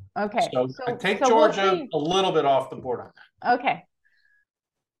 2022. Okay. So I take Georgia a little bit off the board on that. Okay.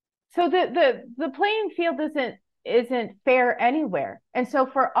 So the playing field isn't fair anywhere. And so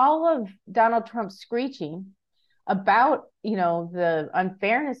for all of Donald Trump screeching about, the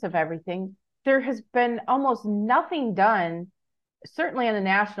unfairness of everything, there has been almost nothing done, certainly on the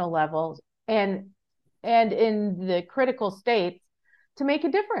national level and in the critical states, to make a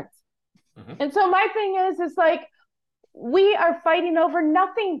difference. And so my thing is like, we are fighting over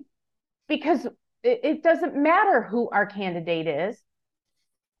nothing, because it doesn't matter who our candidate is.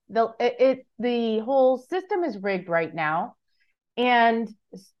 The whole system is rigged right now, and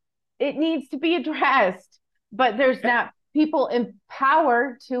it needs to be addressed, but there's not people in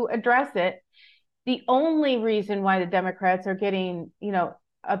power to address it. The only reason why the Democrats are getting,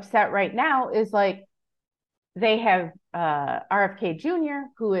 upset right now is like, they have RFK Jr.,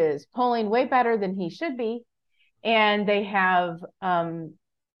 who is polling way better than he should be. And they have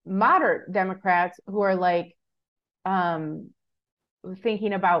moderate Democrats who are like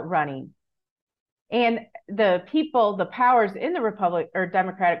thinking about running. And the people, the powers in the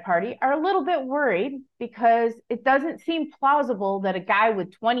Democratic Party are a little bit worried, because it doesn't seem plausible that a guy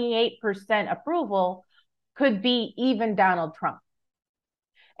with 28% approval could be even Donald Trump.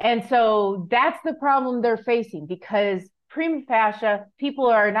 And so that's the problem they're facing, because prima facie, people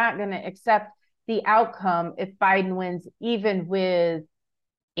are not going to accept the outcome if Biden wins, even with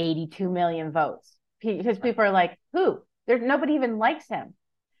 82 million votes, because people are like, nobody even likes him.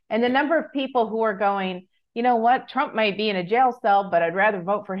 And the number of people who are going, you know what, Trump might be in a jail cell, but I'd rather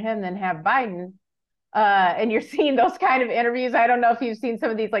vote for him than have Biden. And you're seeing those kind of interviews. I don't know if you've seen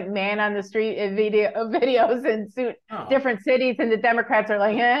some of these like man on the street videos in different cities, and the Democrats are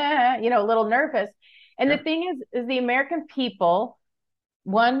like, a little nervous. And the thing is the American people,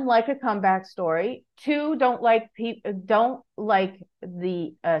 one, like a comeback story. Two, don't like the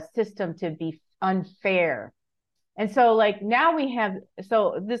system to be unfair. And so like now we have,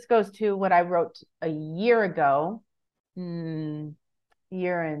 so this goes to what I wrote a year ago,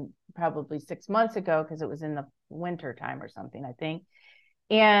 year and probably 6 months ago, because it was in the winter time or something, I think.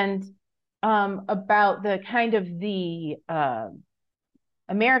 And about the kind of the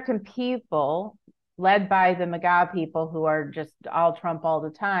American people, led by the MAGA people who are just all Trump all the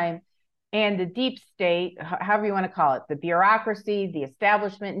time, and the deep state, however you want to call it, the bureaucracy, the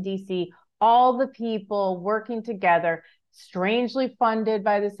establishment in DC, all the people working together, strangely funded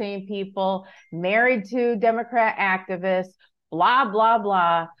by the same people, married to Democrat activists, blah, blah,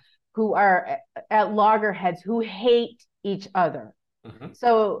 blah, who are at loggerheads, who hate each other.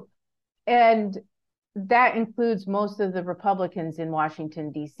 So, and that includes most of the Republicans in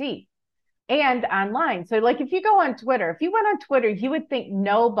Washington, D.C. and online. So like, if you go on Twitter, if you went on Twitter, you would think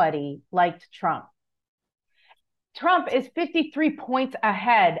nobody liked Trump. Trump is 53 points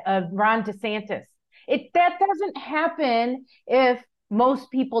ahead of Ron DeSantis. That doesn't happen if most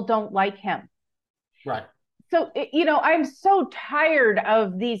people don't like him. Right. So, I'm so tired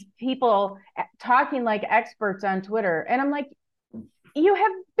of these people talking like experts on Twitter. And I'm like, you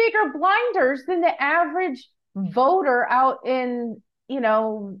have bigger blinders than the average voter out in,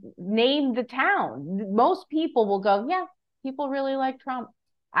 name the town. Most people will go, yeah, people really like Trump.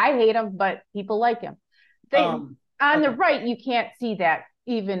 I hate him, but people like him. On the right, you can't see that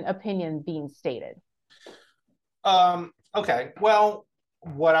even opinion being stated. Okay. Well,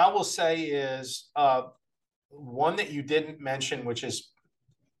 what I will say is one that you didn't mention, which is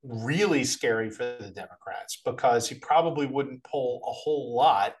really scary for the Democrats because he probably wouldn't pull a whole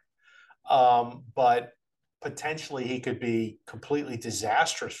lot, but potentially he could be completely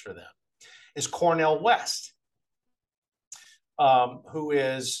disastrous for them, is Cornel West, who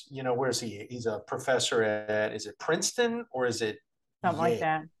is, where's he? He's a professor at, is it Princeton or is it Something like Yale?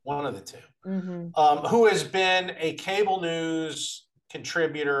 that. One of the two. Mm-hmm. Who has been a cable news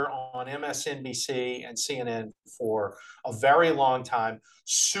contributor on MSNBC and CNN for a very long time,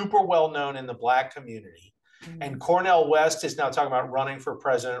 super well known in the Black community. Mm-hmm. And Cornel West is now talking about running for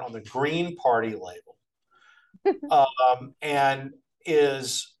president on the Green Party label, and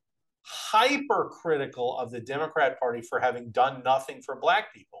is hypercritical of the Democrat Party for having done nothing for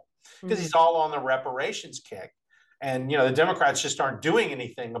Black people because he's all on the reparations kick. And, the Democrats just aren't doing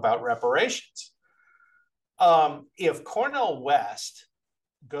anything about reparations. If Cornel West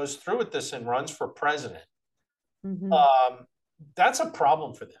goes through with this and runs for president, that's a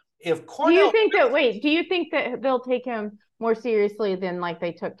problem for them. If Cornel, do you think that they'll take him more seriously than like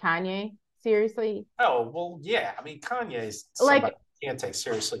they took Kanye seriously? Oh, well, yeah. I mean, Kanye's somebody you can't take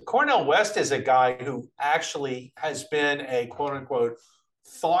seriously. Cornel West is a guy who actually has been a quote unquote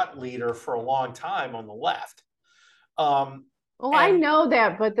thought leader for a long time on the left. Well, I know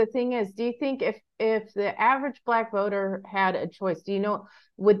that, but the thing is, do you think if the average Black voter had a choice,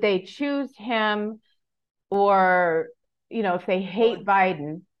 would they choose him, or if they hate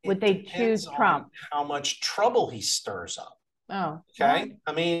Biden, would they choose Trump? How much trouble he stirs up. Oh, okay. Well.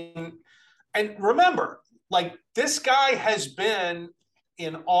 I mean, and remember, like this guy has been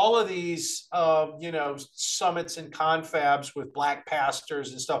in all of these, summits and confabs with Black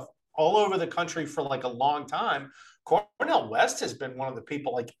pastors and stuff all over the country for like a long time. Cornel West has been one of the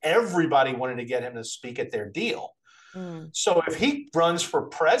people, like everybody wanted to get him to speak at their deal. So if he runs for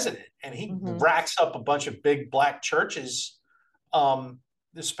president and he racks up a bunch of big Black churches,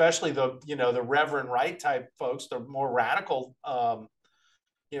 especially the Reverend Wright type folks, the more radical,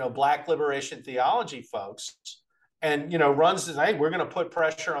 Black liberation theology folks, and runs and hey, we're going to put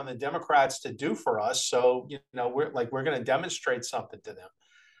pressure on the Democrats to do for us. So we're going to demonstrate something to them.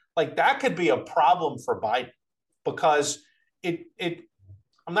 Like that could be a problem for Biden because I'm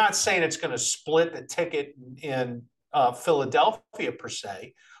not saying it's going to split the ticket in Philadelphia per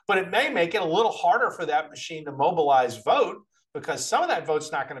se, but it may make it a little harder for that machine to mobilize vote because some of that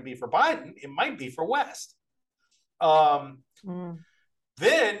vote's not going to be for Biden. It might be for West. Then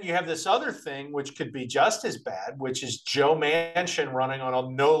you have this other thing, which could be just as bad, which is Joe Manchin running on a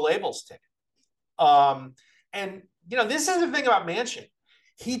no labels ticket. And, this is the thing about Manchin.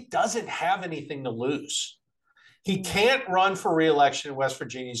 He doesn't have anything to lose. He can't run for re-election in West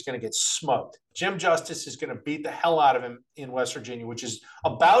Virginia. He's going to get smoked. Jim Justice is going to beat the hell out of him in West Virginia, which is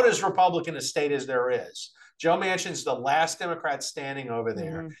about as Republican a state as there is. Joe Manchin's the last Democrat standing over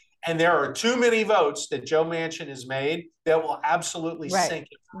there. And there are too many votes that Joe Manchin has made that will absolutely sink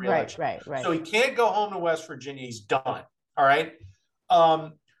him for re-election. Right. So he can't go home to West Virginia. He's done. All right.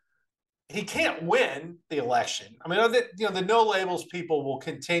 He can't win the election. I mean, the no labels people will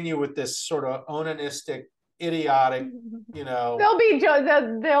continue with this sort of onanistic, idiotic, they'll be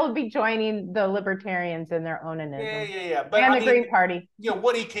joining the libertarians in their onanism. Yeah. But and the Green Party.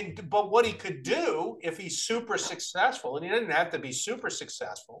 What he could do if he's super successful, and he doesn't have to be super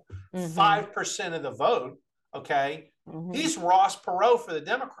successful, 5% of the vote, okay, he's Ross Perot for the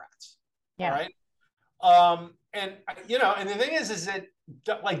Democrats. Yeah. All right. And the thing is that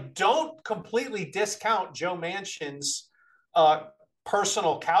don't completely discount Joe Manchin's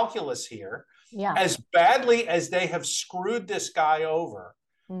personal calculus here. Yeah. As badly as they have screwed this guy over,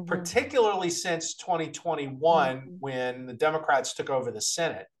 particularly since 2021 when the Democrats took over the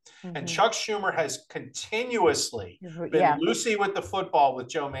Senate. And Chuck Schumer has continuously been loosey with the football with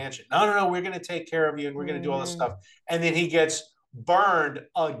Joe Manchin. No, we're going to take care of you and we're going to do all this stuff. And then he gets burned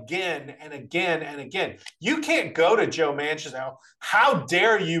again and again and again. You can't go to Joe Manchin now. How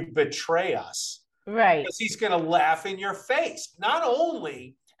dare you betray us? Right. Because he's going to laugh in your face. Not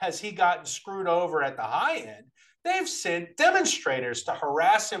only has he gotten screwed over at the high end, they've sent demonstrators to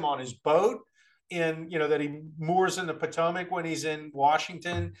harass him on his boat that he moors in the Potomac when he's in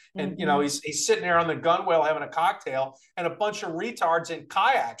Washington. And, he's sitting there on the gunwale having a cocktail and a bunch of retards in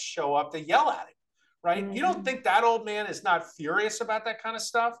kayaks show up to yell at him. Right. You don't think that old man is not furious about that kind of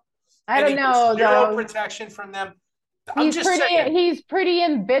stuff? I don't know. Zero protection from them. He's pretty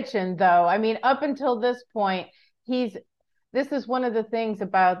in bitching though. I mean, up until this point, this is one of the things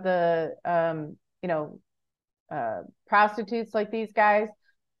about the, prostitutes like these guys.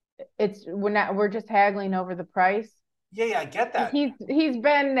 We're just haggling over the price. yeah, I get that. He's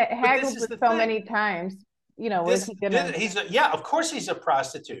been But this haggled is with the so thing. many times. Is he gonna? He's yeah, of course he's a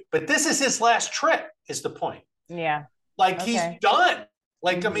prostitute, but this is his last trick. Is the point? Yeah. Like he's Okay. done.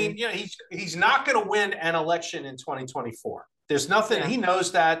 Like I Hmm. mean, he's not going to win an election in 2024. There's nothing. Yeah. He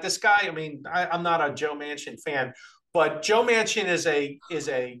knows that. This guy. I mean, I'm not a Joe Manchin fan, but Joe Manchin is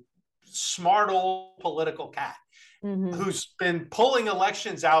a smart old political cat Hmm. who's been pulling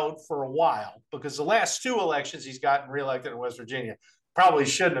elections out for a while because the last two elections he's gotten reelected in West Virginia probably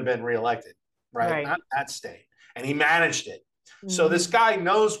shouldn't have been reelected, right? Right. Not that state. And he managed it. So this Hmm. guy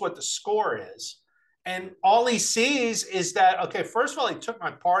knows what the score is. And all he sees is that, okay, first of all, he took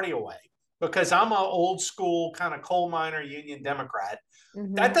my party away because I'm an old school kind of coal miner union Democrat.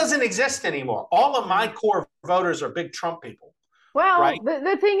 That Hmm. doesn't exist anymore. All of my Right. core voters are big Trump people, right? Well,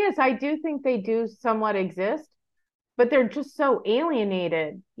 the thing is, I do think they do somewhat exist, but they're just so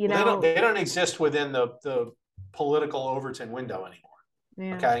alienated, Well, they don't exist within the political Overton window anymore.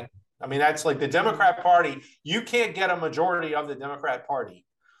 Yeah. Okay. I mean, that's like the Yeah. Democrat Party. You can't get a majority of the Democrat Party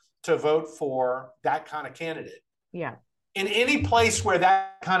to vote for that kind of candidate. Yeah. In any place where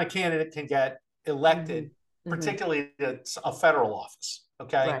that kind of candidate can get Hmm. elected, Hmm. particularly a federal office.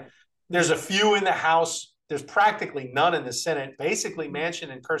 Okay. Right. There's Right. a few in the House. There's practically none in the Senate. Basically, Hmm. Manchin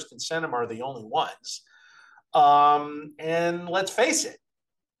and Kirsten Sinema are the only ones. And let's face it,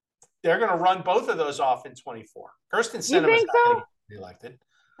 they're going to run both of those off in 24. Kirsten You Sinema is think not going to so? get reelected.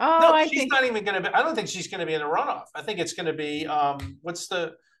 Oh, No, I she's think not even going to be. I don't think she's going to be in the runoff. I think it's going to be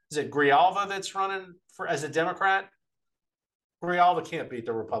is it Grijalva that's running for as a Democrat? Grijalva can't beat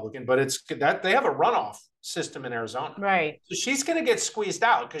the Republican, but it's that they have a runoff system in Arizona. right. So she's going to get squeezed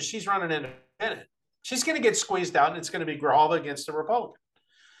out because she's running independent. She's going to get squeezed out, and it's going to be Grijalva against the Republican.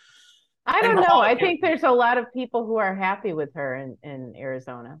 I And don't know. Grijalva I can't. think there's a lot of people who are happy with her in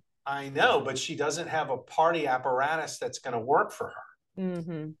Arizona. I know, but she doesn't have a party apparatus that's going to work for her.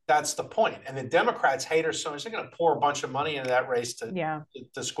 Hmm. That's the point. And the Democrats hate her so much they're going to pour a bunch of money into that race Yeah.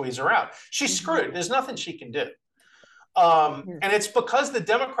 to squeeze her out. She's Hmm. screwed. There's nothing she can do. Yeah. And it's because the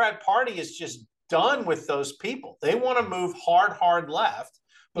Democrat Party is just done with those people. They want to move hard left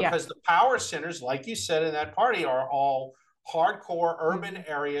Yeah. because the power centers, like you said, in that party are all hardcore urban Hmm.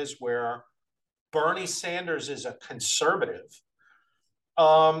 areas where Bernie Sanders is a conservative.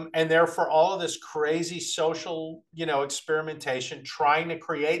 And therefore, all of this crazy social, experimentation, trying to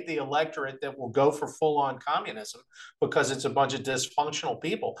create the electorate that will go for full-on communism because it's a bunch of dysfunctional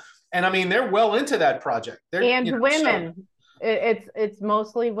people. And I mean, they're well into that project. They're, And so women. It's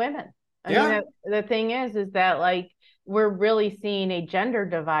mostly women. I mean, yeah. the thing is that like we're really seeing a gender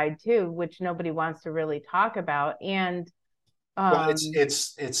divide too, which nobody wants to really talk about. And Well, it's um,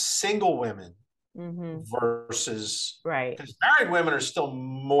 it's it's single women mhm, versus right, because married women are still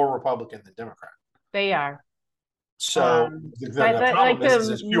more Republican than Democrat. they are. So the Like problem is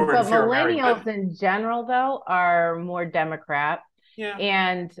there's fewer and but fewer married women. millennials in general though are more Democrat Yeah.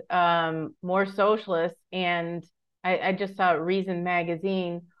 and more socialist. And I just saw Reason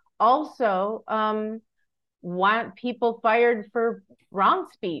magazine also want people fired for wrong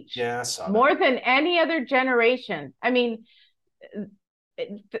speech Yeah, I saw that. more than any other generation. I mean,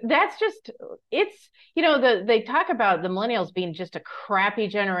 that's just it's they talk about the millennials being just a crappy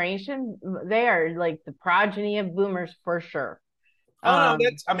generation. They are like the progeny of boomers for sure. Oh no,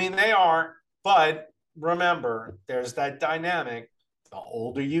 um I mean they are, but remember, there's that dynamic. The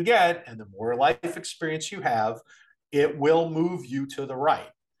older you get and the more life experience you have, it will move you to the right.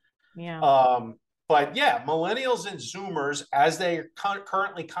 yeah. Um, but yeah, millennials and Zoomers, as they are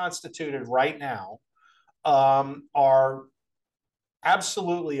currently constituted right now, are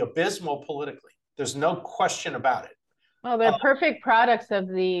absolutely abysmal politically. There's no question about it. Well, they're Uh, perfect products of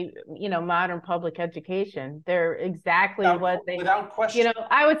the modern public education. They're exactly without what they without question.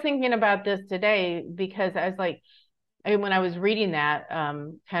 I was thinking about this today because I was like, when I was reading that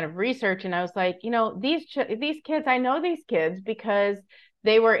kind of research, and I was like, these kids, I know these kids because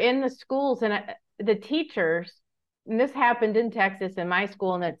they were in the schools and the teachers, and this happened in Texas in my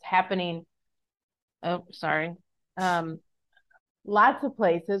school, and it's happening. Oh, sorry, um, lots of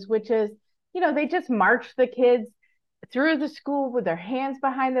places, which is, they just march the kids through the school with their hands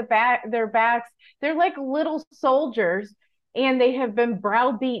behind their backs. They're like little soldiers, and they have been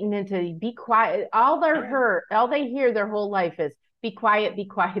browbeaten into be quiet. All they hear their whole life is be quiet, be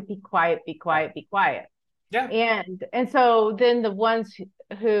quiet, be quiet, be Right. quiet, be quiet. Yeah. And so then the ones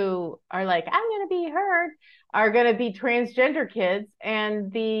who are like, I'm going to be heard, are going to be transgender kids,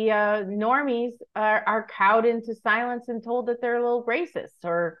 and the normies are cowed into silence and told that they're a little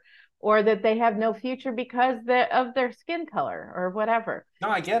racist, or that they have no future because of their skin color or whatever. No,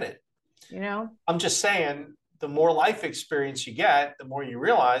 I get it. You know? I'm just saying the more life experience you get, the more you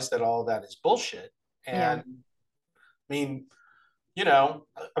realize that all of that is bullshit. Yeah. And I mean,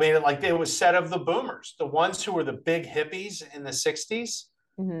 like it was said of the boomers, the ones who were the big hippies in the 60s,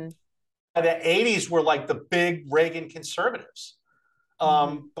 Mm-hmm. the 80s were like the big Reagan conservatives.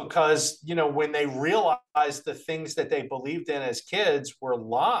 Mm-hmm. Because, when they realized the things that they believed in as kids were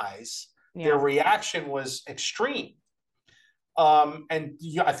lies, their Yeah. reaction was extreme.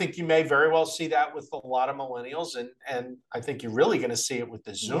 I think you may very well see that with a lot of millennials, and I think you're really going to see it with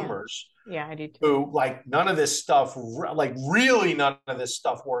the Yeah. Zoomers, Yeah, I do too. who like none of this stuff, like really none of this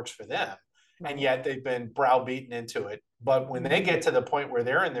stuff works for them, and Right. yet they've been browbeaten into it. But when they Mm-hmm. get to the point where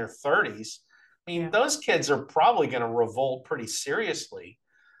they're in their 30s, I mean, Yeah. those kids are probably going to revolt pretty seriously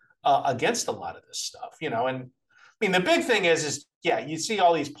against a lot of this stuff, and I mean, the big thing is yeah, you see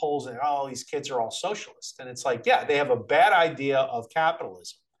all these polls and all these kids are all socialists. And it's like, yeah, they have a bad idea of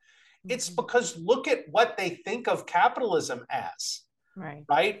capitalism. It's Mm-hmm. because look at what they think of capitalism as, Right.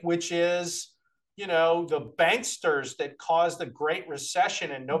 right? Which is, the banksters that caused the Great Recession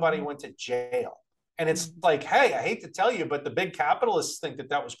and nobody Mm-hmm. went to jail. And it's Mm-hmm. like, hey, I hate to tell you, but the big capitalists think that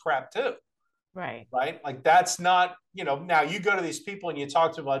that was crap too, Right. right? Like that's not, now you go to these people and you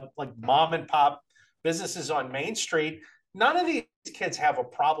talk to them about like mom and pop businesses on Main Street. None of these kids have a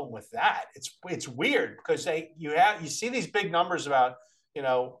problem with that. It's weird because you see these big numbers about,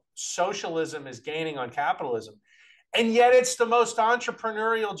 socialism is gaining on capitalism. And yet it's the most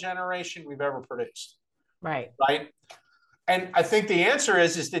entrepreneurial generation we've ever produced. Right. Right. And I think the answer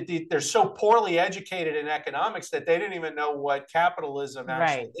is that they're so poorly educated in economics that they didn't even know what capitalism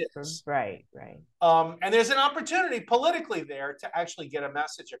actually Right. is. Right. Right. And there's an opportunity politically there to actually get a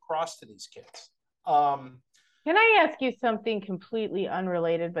message across to these kids. Um, Can I ask you something completely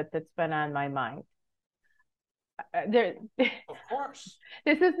unrelated, but that's been on my mind? There, of course.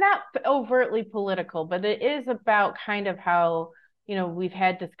 this is not overtly political, but it is about kind of how, we've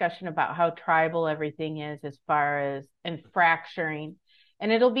had discussion about how tribal everything is as far as and fracturing.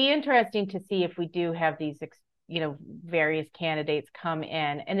 And it'll be interesting to see if we do have these, various candidates come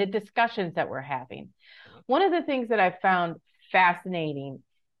in and the discussions that we're having. One of the things that I've found fascinating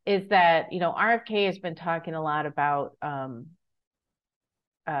is that, RFK has been talking a lot about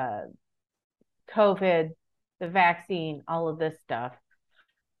uh, COVID, the vaccine, all of this stuff.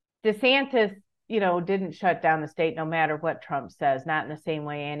 DeSantis, didn't shut down the state no matter what Trump says, not in the same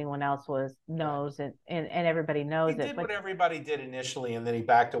way anyone else knows, and everybody He knows it. did But what everybody did initially, and then he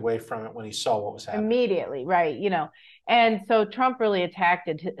backed away from it when he saw what was happening. immediately, right? And so Trump really attacked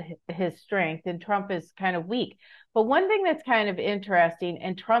his strength, and Trump is kind of weak. But one thing that's kind of interesting,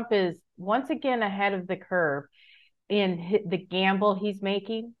 and Trump is once again ahead of the curve in the gamble he's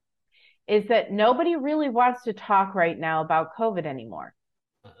making, is that nobody really wants to talk right now about COVID anymore.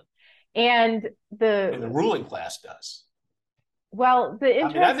 And the ruling class does. Well,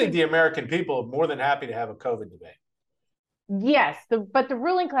 I think the American people are more than happy to have a COVID debate. Yes, but the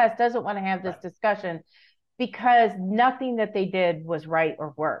ruling class doesn't want to have this discussion because nothing that they did was right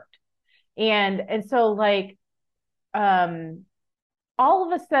or worked. And so like all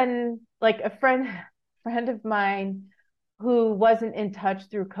of a sudden, like a friend of mine who wasn't in touch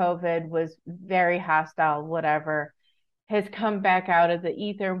through COVID, was very hostile, whatever, has come back out of the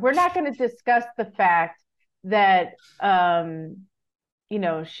ether. We're not going to discuss the fact that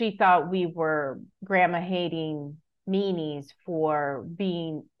she thought we were grandma hating meanies for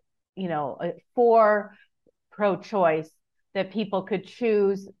being, for pro-choice, that people could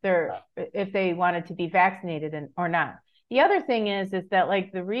choose if they wanted to be vaccinated or not. The other thing is that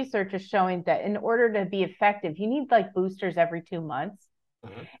like the research is showing that in order to be effective, you need like boosters every 2 months.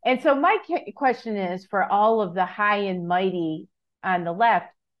 Mm-hmm. And so my question is for all of the high and mighty on the left,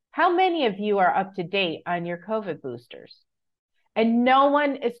 how many of you are up to date on your COVID boosters? And no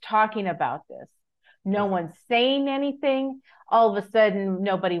one is talking about this. No one's saying anything. All of a sudden,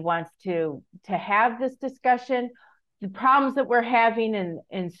 nobody wants to have this discussion. The problems that we're having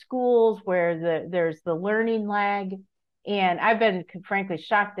in schools where there's the learning lag. And I've been frankly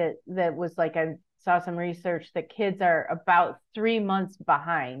shocked that was like, I saw some research that kids are about 3 months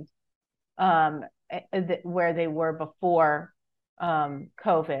behind where they were before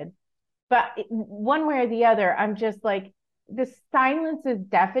COVID. But one way or the other, I'm just like, the silence is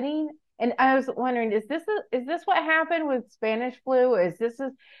deafening. And I was wondering, is this what happened with Spanish flu? Is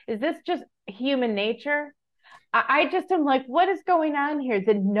this just human nature? I just am like, what is going on here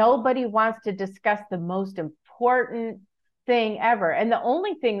that nobody wants to discuss the most important thing ever? And the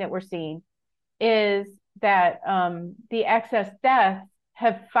only thing that we're seeing is that the excess deaths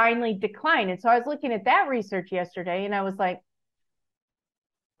have finally declined. And so I was looking at that research yesterday, and I was like,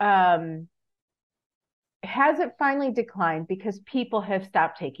 has it finally declined because people have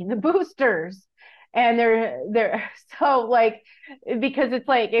stopped taking the boosters? And they're so like, because it's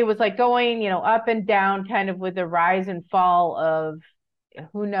like it was like going, up and down kind of with the rise and fall of,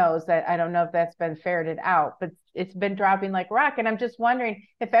 who knows, that I don't know if that's been ferreted out, but it's been dropping like rock. And I'm just wondering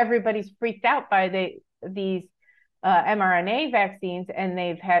if everybody's freaked out by these mRNA vaccines, and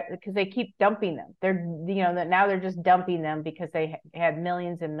they've had, because they keep dumping them. That now they're just dumping them because they had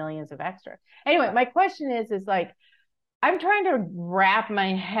millions and millions of extra. Anyway, my question is like, I'm trying to wrap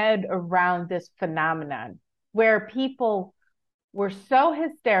my head around this phenomenon where people were so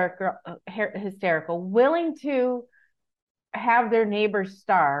hysterical, willing to have their neighbors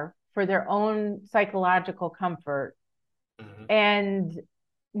starve for their own psychological comfort, Mm-hmm. and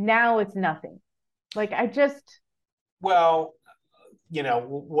now it's nothing. Like, I just, Well,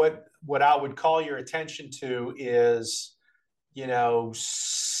 what I would call your attention to is,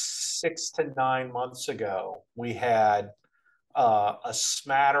 6 to 9 months ago, we had a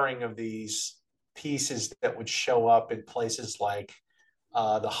smattering of these pieces that would show up in places like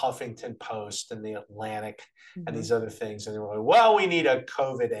the Huffington Post and the Atlantic and mm-hmm. these other things. And they were like, well, we need a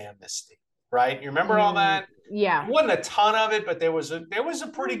COVID amnesty, right? You remember all that? Yeah. It wasn't a ton of it, but there was a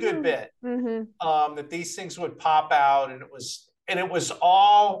pretty good Mm-hmm. bit Mm-hmm. that these things would pop out, and it was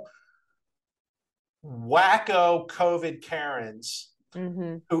all wacko COVID Karens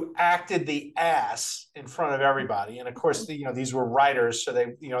Mm-hmm. who acted the ass in front of everybody. And of course, these were writers, so they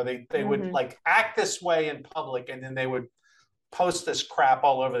would Mm-hmm. like act this way in public, and then they would post this crap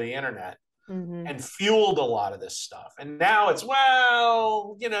all over the internet, Mm-hmm. and fueled a lot of this stuff. And now it's,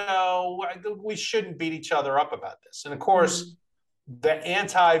 well, we shouldn't beat each other up about this. And of course, the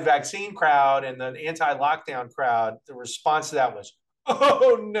anti-vaccine crowd and the anti-lockdown crowd, the response to that was,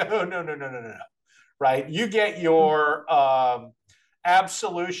 oh, no, no, no, no, no, no, no. Right? You get your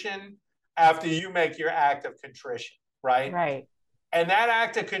absolution after you make your act of contrition, right? Right. And that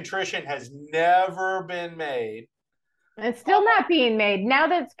act of contrition has never been made. It's still not being made now.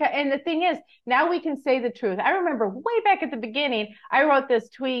 And the thing is, now we can say the truth. I remember way back at the beginning, I wrote this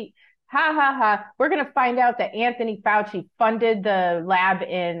tweet, ha ha ha, we're going to find out that Anthony Fauci funded the lab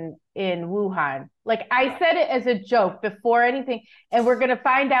in Wuhan. Like, I said it as a joke before anything, and we're going to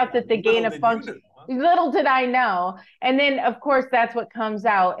find out that the gain of function. Little did I know. And then, of course, that's what comes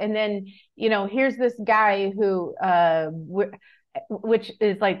out. And then, here's this guy who, which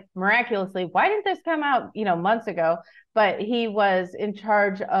is like miraculously, why didn't this come out, months ago? But he was in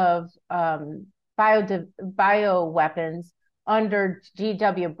charge of bio weapons under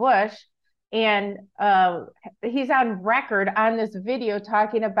G.W. Bush. And he's on record on this video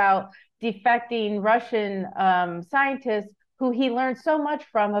talking about defecting Russian scientists who he learned so much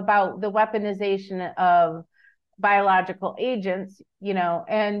from about the weaponization of biological agents,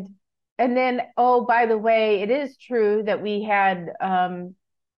 and then, oh, by the way, it is true that we had uh,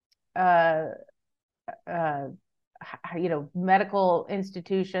 uh, medical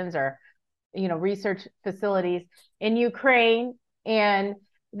institutions or, research facilities in Ukraine. And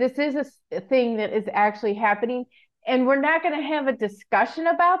this is a thing that is actually happening. And we're not going to have a discussion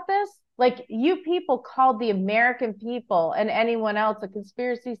about this. Like, you people called the American people and anyone else a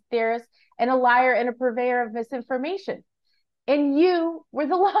conspiracy theorist and a liar and a purveyor of misinformation. And you were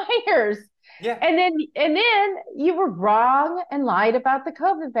the liars. Yeah. And then you were wrong and lied about the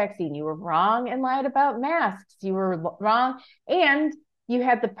COVID vaccine. You were wrong and lied about masks. You were wrong. And you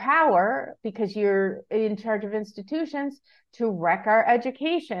had the power, because you're in charge of institutions, to wreck our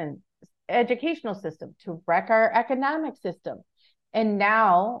educational system, to wreck our economic system. And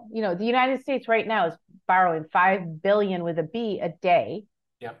now, the United States right now is borrowing $5 billion with a B a day.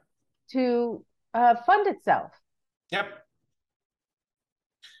 Yep. To fund itself. Yep.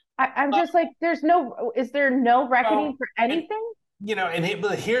 I'm just like, is there no reckoning for anything? And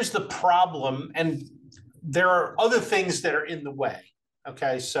here's the problem, and there are other things that are in the way.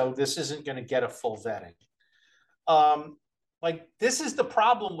 Okay, so this isn't going to get a full vetting. This is the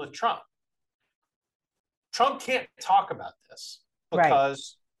problem with Trump. Trump can't talk about this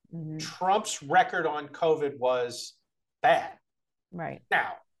because Trump's record on COVID was bad. Right.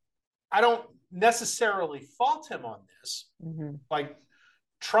 Now, I don't necessarily fault him on this. Like,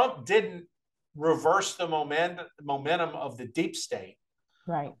 Trump didn't reverse the momentum of the deep state,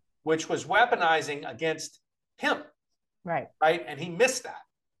 right, which was weaponizing against him, right, and he missed that.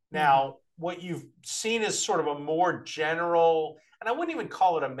 Now, what you've seen is sort of a more general, and I wouldn't even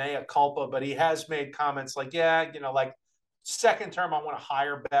call it a mea culpa, but he has made comments like, like, second term, I want to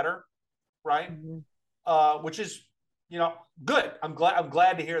hire better, right? Which is, good. I'm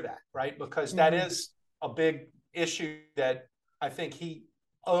glad to hear that, right? Because that is a big issue that I think he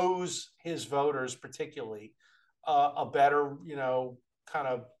owes his voters, particularly, a better, kind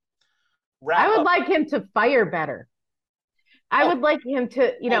of I wrap would up. like him to fire better. I Oh, would like him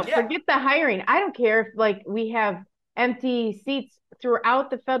to, well, yeah, forget the hiring. I don't care if like we have empty seats throughout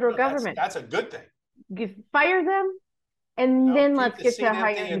the federal no, that's government. that's a good thing. Fire them and then Keep let's the get seat to empty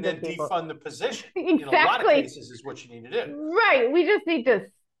and hiring then good people. defund the position. In a lot of Exactly. cases, is what you need to do. Right. We just need to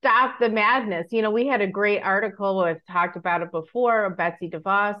stop the madness. We had a great article, we've talked about it before. Betsy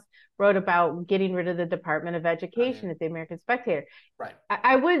DeVos wrote about getting rid of the Department of I mean, Education at the American Spectator. right.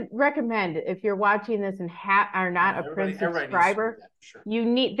 I would recommend, if you're watching this and are I not know a Prince everybody needs to read subscriber, that for sure. you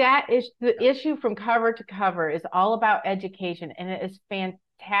need that is the Yeah. issue from cover to cover is all about education, and it is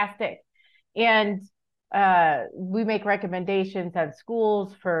fantastic. And we make recommendations on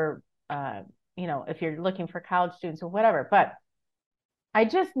schools for if you're looking for college students or whatever. But I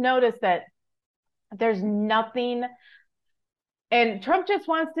just noticed that there's nothing, and Trump just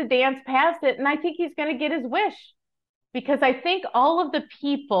wants to dance past it, and I think he's going to get his wish, because I think all of the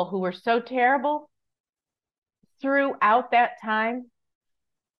people who were so terrible throughout that time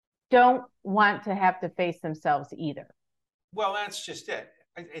don't want to have to face themselves either. Well, that's just it.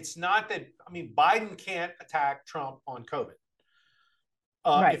 It's not that, I mean, Biden can't attack Trump on COVID.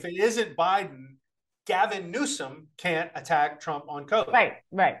 Right. If it isn't Biden, Gavin Newsom can't attack Trump on COVID. Right.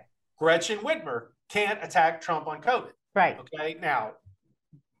 Right. Gretchen Whitmer can't attack Trump on COVID. Right. Okay. Now,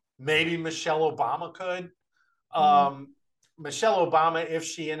 maybe Michelle Obama could. Michelle Obama, if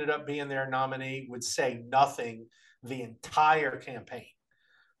she ended up being their nominee, would say nothing the entire campaign,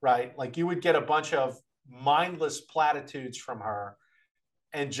 right? Like you would get a bunch of mindless platitudes from her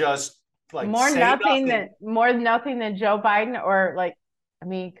and just like more say nothing nothing. than Joe Biden, or like, I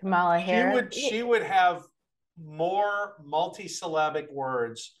mean, Kamala Harris. She would have more multi-syllabic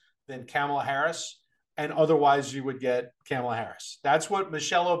words than Kamala Harris, and otherwise you would get Kamala Harris. That's what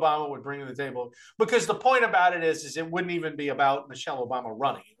Michelle Obama would bring to the table. Because the point about it is it wouldn't even be about Michelle Obama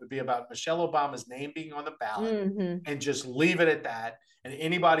running. It would be about Michelle Obama's name being on the ballot, and just leave it at that. And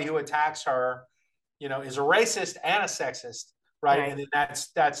anybody who attacks her, is a racist and a sexist, right? And then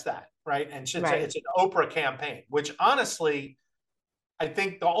that's that, right? And it's an Oprah campaign, which honestly, I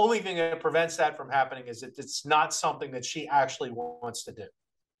think the only thing that prevents that from happening is that it's not something that she actually wants to do.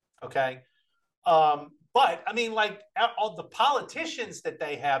 Okay. But I mean, like all the politicians that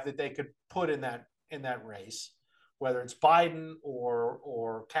they have that they could put in that race, whether it's Biden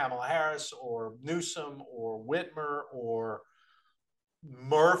or Kamala Harris or Newsom or Whitmer or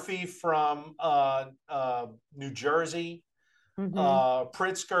Murphy from New Jersey,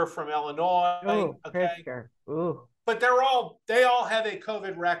 Pritzker from Illinois. Oh, okay. Pritzker. Ooh. But they all have a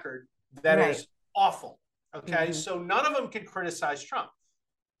COVID record that is awful. Okay. So none of them can criticize Trump.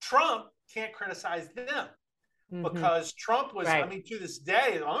 Trump can't criticize them because Trump was, I mean, to this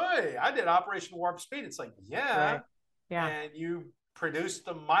day, hey, I did Operation Warp Speed. It's like, yeah. And you produced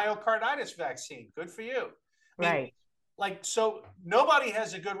the myocarditis vaccine. Good for you. I mean, like, so nobody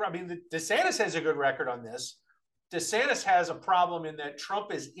has a good, I mean, DeSantis has a good record on this. DeSantis has a problem in that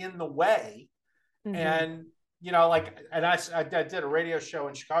Trump is in the way. And, and I did a radio show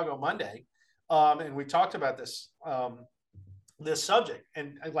in Chicago Monday, and we talked about this, this subject.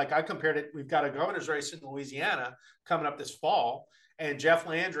 And like I compared it, we've got a governor's race in Louisiana coming up this fall. And Jeff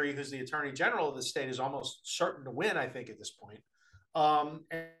Landry, who's the attorney general of the state, is almost certain to win, I think, at this point.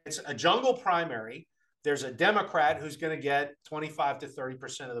 It's a jungle primary. There's a Democrat who's going to get 25 to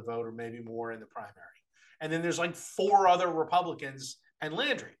 30% of the vote, or maybe more in the primary. And then there's like 4 other Republicans and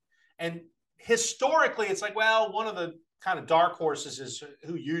Landry. And historically, it's like, well, one of the kind of dark horses is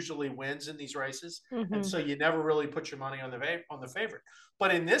who usually wins in these races. And so you never really put your money on the favorite.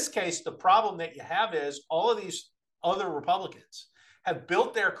 But in this case, the problem that you have is all of these other Republicans have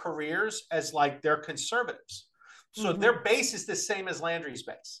built their careers as like they're conservatives. So their base is the same as Landry's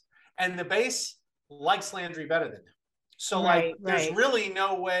base. And the base likes Landry better than them. So there's really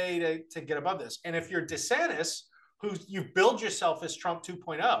no way to get above this. And if you're DeSantis, who you build yourself as Trump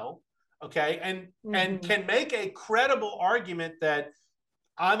 2.0, okay, and can make a credible argument that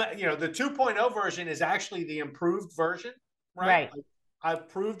the 2.0 version is actually the improved version, right? I've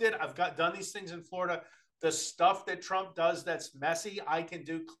proved it. I've done these things in Florida. The stuff that Trump does that's messy, I can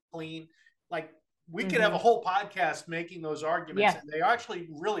do clean. Like we could have a whole podcast making those arguments, and they actually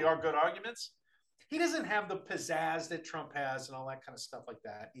really are good arguments. He doesn't have the pizzazz that Trump has and all that kind of stuff like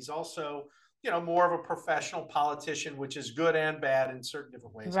that. He's also, more of a professional politician, which is good and bad in certain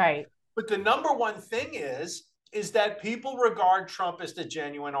different ways. Right. But the number one thing is that people regard Trump as the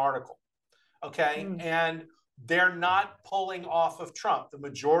genuine article. Okay. And they're not pulling off of Trump. The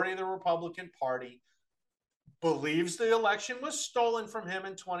majority of the Republican Party believes the election was stolen from him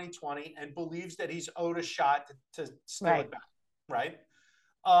in 2020 and believes that he's owed a shot to steal Right. it back, right?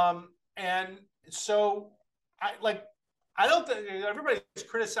 And so I don't think everybody's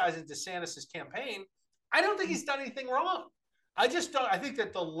criticizing DeSantis's campaign. I don't think he's done anything wrong. I just don't. I think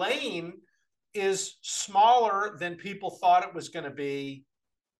that the lane is smaller than people thought it was going to be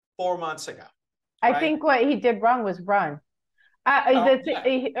 4 months ago. I Right? think what he did wrong was run. Well,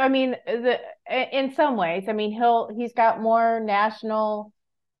 yeah. I mean, in some ways, I mean, he's got more national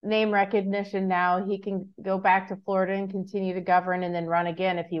name recognition now. He can go back to Florida and continue to govern and then run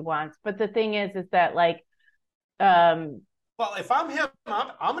again if he wants. But the thing is that like, well, if I'm him,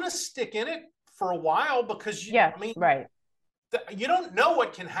 I'm going to stick in it for a while because yeah, I mean, right. you don't know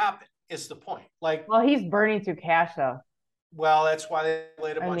what can happen. Is the point? Like, Well, he's burning through cash though. well, that's why they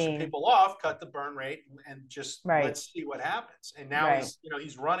laid a I bunch of mean, people off, cut the burn rate, and just right, let's see what happens. And now right.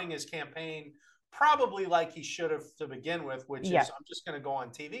 he's running his campaign probably like he should have to begin with, which Yeah, is I'm just going to go on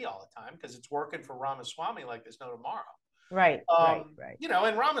TV all the time because it's working for Ramaswamy like there's no tomorrow. right, right, right.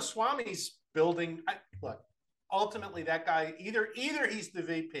 And Ramaswamy's building. Look, ultimately that guy either he's the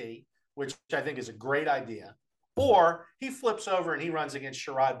VP, which I think is a great idea, or he flips over and he runs against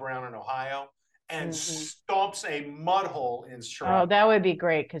Sherrod Brown in Ohio and stomps a mud hole in Sherrod. Oh, that would be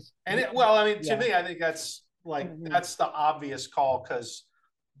great because. Well, I mean, to me, I think that's that's the obvious call because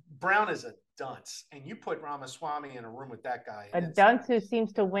Brown is a dunce, and you put Ramaswamy in a room with that guy. A dunce who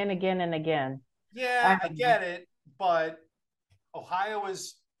seems to win again and again. Yeah, I get it, but Ohio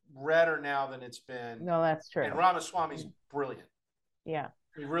is redder now than it's been. No, that's true. And Ramaswamy's brilliant. Yeah.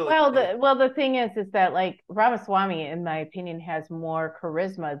 He really the thing is that like Ramaswamy, in my opinion, has more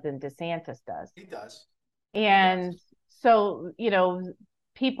charisma than DeSantis does. He does. And so,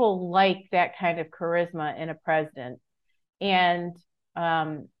 people like that kind of charisma in a president. And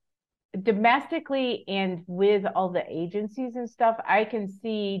domestically and with all the agencies and stuff, I can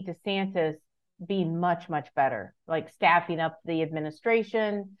see DeSantis being much, much better, like staffing up the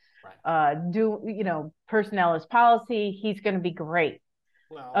administration, personnel as policy. He's going to be great.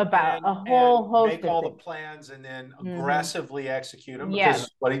 Well, about a whole host make of all things. the plans and then aggressively execute them Yes.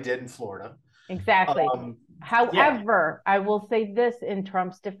 because what he did in Florida. Exactly. However, I will say this in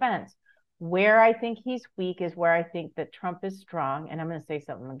Trump's defense. Where I think he's weak is where I think that Trump is strong. And I'm going to say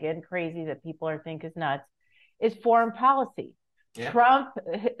something again crazy that people are think is nuts, is foreign policy. Yeah.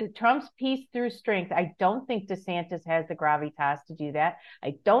 Trump's peace through strength. I don't think DeSantis has the gravitas to do that.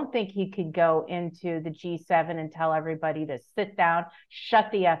 I don't think he could go into the G7 and tell everybody to sit down,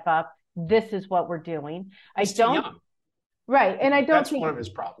 shut the F up. This is what we're doing. He's too young. Right. And I don't think that's one of his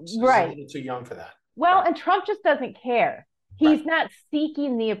problems. He's right. a little too young for that. Well, right. And Trump just doesn't care. He's not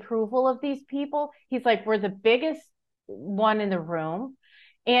seeking the approval of these people. He's like, we're the biggest one in the room,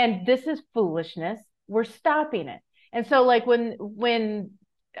 and this is foolishness. We're stopping it. And so like when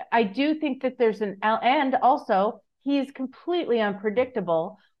I do think that there's and also he's completely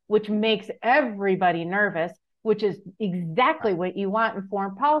unpredictable, which makes everybody nervous, which is exactly what you want in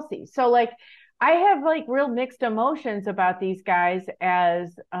foreign policy. So like I have like real mixed emotions about these guys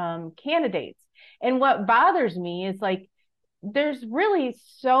as candidates. And what bothers me is like there's really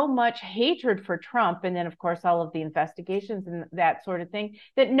so much hatred for Trump. And then, of course, all of the investigations and that sort of thing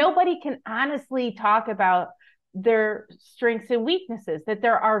that nobody can honestly talk about their strengths and weaknesses, that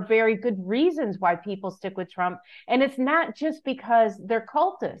there are very good reasons why people stick with Trump. And it's not just because they're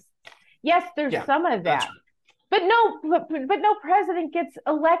cultists. Yes, there's some of that. But no president gets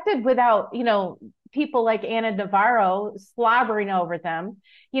elected without, people like Anna Navarro slobbering over them.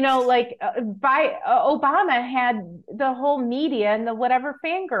 Obama had the whole media and the whatever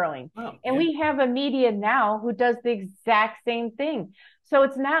fangirling. And we have a media now who does the exact same thing. So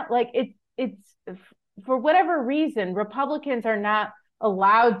it's not like it's for whatever reason, Republicans are not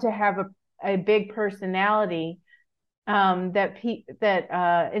allowed to have a big personality that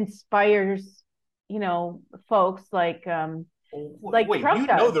inspires, folks like wait, Trump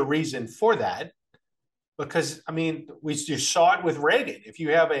does. Know the reason for that. Because, I mean, you saw it with Reagan. If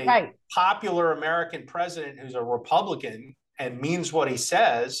you have a popular American president who's a Republican and means what he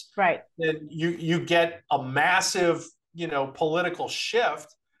says, then you get a massive, political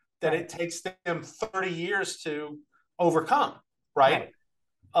shift that it takes them 30 years to overcome, right?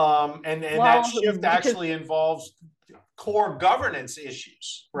 And that shift actually involves core governance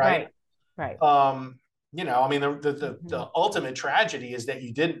issues, right? I mean, the ultimate tragedy is that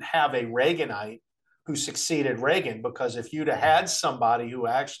you didn't have a Reaganite who succeeded Reagan, because if you'd have had somebody who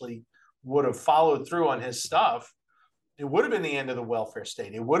actually would have followed through on his stuff, it would have been the end of the welfare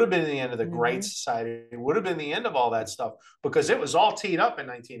state. It would have been the end of the Great Society. It would have been the end of all that stuff because it was all teed up in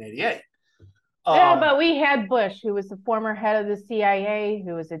 1988. Yeah, Um, but we had Bush, who was the former head of the CIA,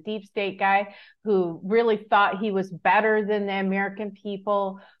 who was a deep state guy, who really thought he was better than the American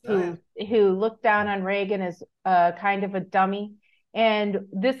people, oh, yeah. who looked down on Reagan as kind of a dummy. And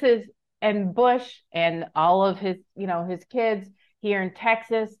this is and Bush and all of his, his kids here in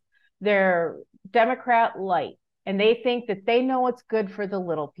Texas, they're Democrat light, and they think that they know what's good for the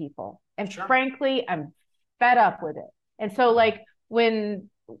little people. And Sure. frankly, I'm fed up with it. And so, like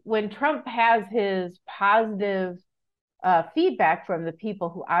when Trump has his positive feedback from the people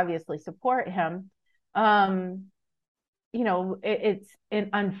who obviously support him, um, it's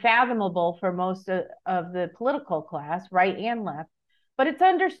unfathomable for most of the political class, right and left. But it's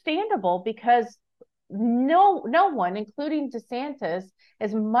understandable because no one, including DeSantis,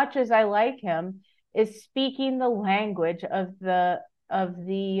 as much as I like him, is speaking the language of the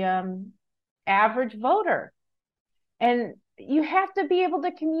average voter. And you have to be able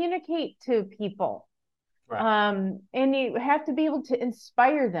to communicate to people, Right. and you have to be able to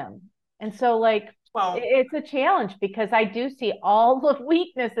inspire them. And so, like, Well, it's a challenge because I do see all the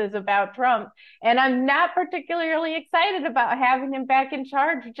weaknesses about Trump, and I'm not particularly excited about having him back in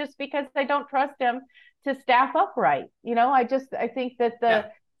charge just because I don't trust him to staff up right. I think that yeah.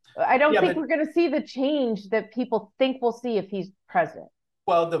 I don't Yeah, think but we're going to see the change that people think we'll see if he's president.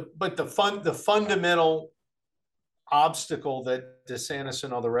 well, the fundamental obstacle that DeSantis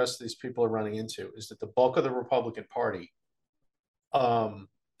and all the rest of these people are running into is that the bulk of the Republican Party um,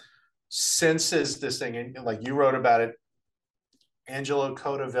 senses this thing, and like you wrote about it, Angelo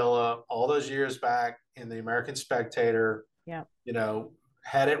Codavilla, all those years back in the American Spectator, Yeah.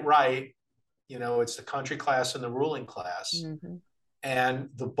 had it right. It's the country class and the ruling class. Mm-hmm. And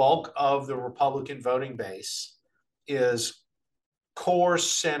the bulk of the Republican voting base is core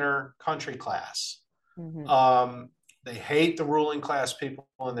center country class. Mm-hmm. Um, they hate the ruling class people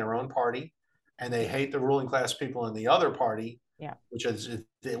in their own party, and they hate the ruling class people in the other party, Yeah. which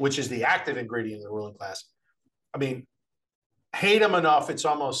is the active ingredient of the ruling class. I mean, hate them enough, it's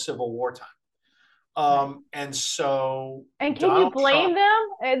almost Civil War time. Right. And so And can you Donald blame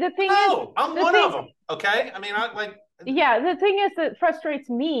Trump, them? no, I'm The one of thing, them. Okay. I mean, I like, yeah, the thing is that frustrates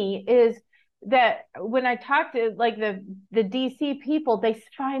me is that when I talk to like the DC people, they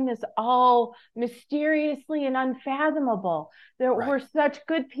find this all mysteriously and unfathomable. right. We're such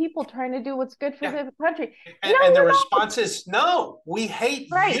good people trying to do what's good for Yeah. the country. No, And the we're not. response is no, we hate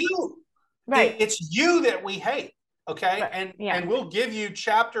Right, you. right, It's you that we hate. Okay. right. And Yeah, we'll give you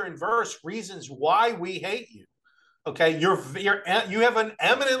chapter and verse reasons why we hate you. Okay. You have an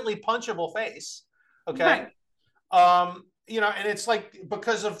eminently punchable face. Okay. right, And it's like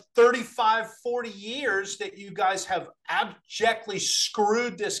because of 35, 40 years that you guys have abjectly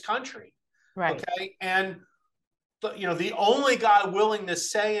screwed this country. right, Okay. And the only guy willing to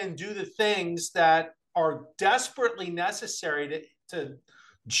say and do the things that are desperately necessary to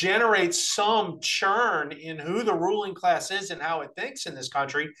generate some churn in who the ruling class is and how it thinks in this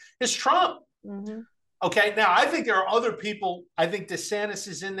country is Trump. mm-hmm. Okay, now I think there are other people. I think DeSantis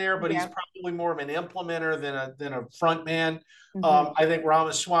is in there, but he's Yeah, probably more of an implementer than a front man. mm-hmm. I think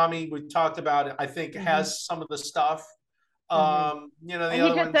Ramaswamy, we talked about it, I think Mm-hmm. has some of the stuff. Mm-hmm. The He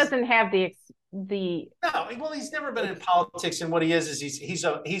other just ones, doesn't have the no, well, he's never been in ex, politics, and what he is he's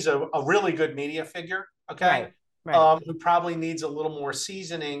a really good media figure, okay, right, right, who probably needs a little more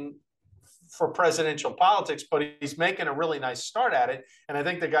seasoning for presidential politics, but he's making a really nice start at it, and I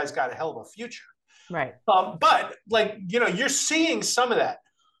think the guy's got a hell of a future. right. But like you're seeing some of that.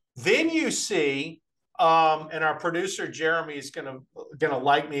 Then you see, and our producer Jeremy is gonna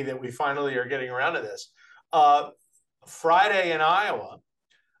like me that we finally are getting around to this. Friday in Iowa,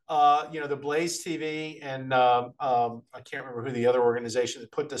 the Blaze TV and I can't remember who the other organization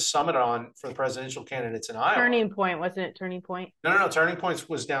that put this summit on for the presidential candidates in Iowa. Turning Point, wasn't it? Turning Point. No. Turning Points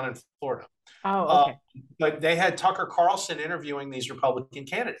was down in Florida. Oh, okay. But they had Tucker Carlson interviewing these Republican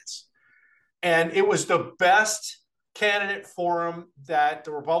candidates. And it was the best candidate forum that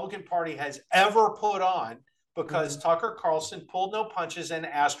the Republican Party has ever put on because Tucker Carlson pulled no punches and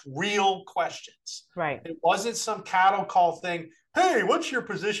asked real questions. Right. It wasn't some cattle call thing. Hey, what's your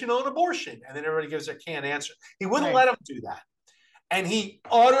position on abortion? And then everybody gives a canned answer. He wouldn't let him do that. And he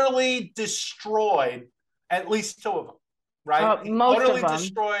utterly destroyed at least two of them, right? He Most utterly of them.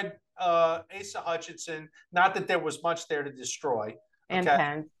 destroyed Asa Hutchinson. Not that there was much there to destroy. And Okay.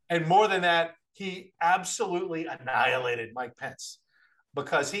 Pence. And more than that, he absolutely annihilated Mike Pence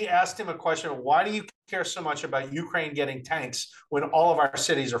because he asked him a question: why do you care so much about Ukraine getting tanks when all of our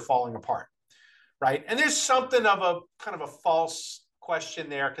cities are falling apart? Right. And there's something of a kind of a false question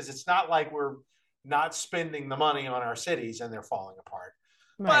there because it's not like we're not spending the money on our cities and they're falling apart.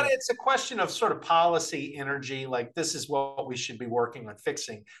 But Right. it's a question of sort of policy energy. Like, this is what we should be working on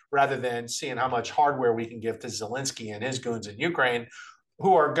fixing rather than seeing how much hardware we can give to Zelensky and his goons in Ukraine,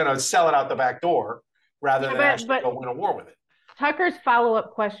 who are going to sell it out the back door rather Yeah, than actually but go win a war with it. Tucker's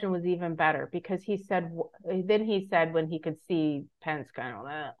follow-up question was even better because then he said when he could see Pence kind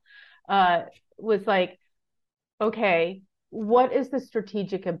of was like, okay, what is the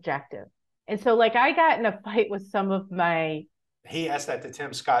strategic objective? And so like I got in a fight with some of my, He asked that to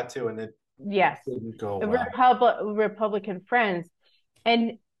Tim Scott too, and it yes, didn't go well. Republican friends,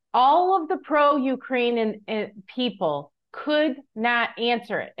 and all of the pro-Ukraine and people could not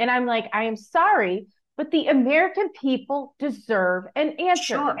answer it. And I'm like, I am sorry, but the American people deserve an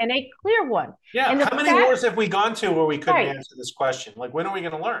answer Sure. and a clear one. Yeah. And the How many fact, wars have we gone to where we couldn't right, answer this question? Like, when are we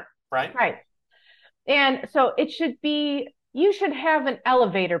going to learn? Right. right. And so it should be, you should have an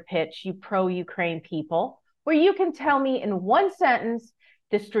elevator pitch, you pro-Ukraine people, where you can tell me in one sentence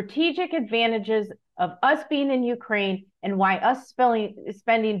the strategic advantages of us being in Ukraine and why us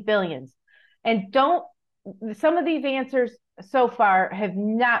spending billions. And don't, some of these answers so far have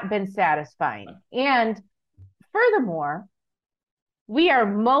not been satisfying. And furthermore, we are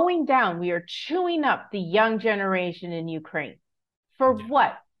mowing down, we are chewing up the young generation in Ukraine. For Yeah.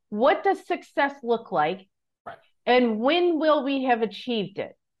 what? What does success look like? Right. And when will we have achieved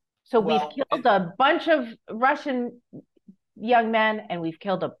it? So we've killed a bunch of Russian young men and we've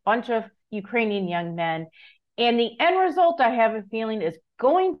killed a bunch of Ukrainian young men. And the end result, I have a feeling, is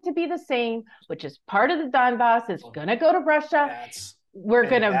going to be the same, which is part of the Donbass. It's going to go to Russia. We're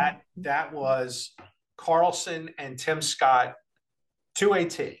going to. That was Carlson and Tim Scott to a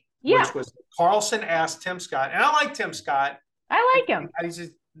T, Yeah. which was Carlson asked Tim Scott, and I like Tim Scott. I like him.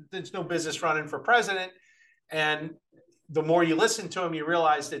 There's no business running for president. And the more you listen to him, you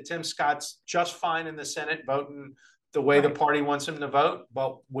realize that Tim Scott's just fine in the Senate voting the way the party wants him to vote.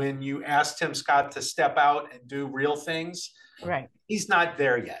 But when you ask Tim Scott to step out and do real things, right, he's not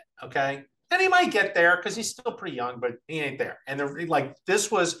there yet. Okay. And he might get there because he's still pretty young, but he ain't there. And this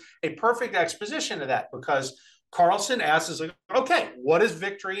was a perfect exposition of that because Carlson asks us, like, okay, what does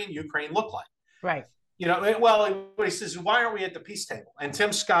victory in Ukraine look like? Right. You know, well, he says, why aren't we at the peace table? And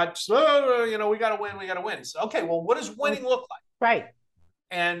Tim Scott, we got to win. We got to win. He said, okay, well, what does winning look like? Right.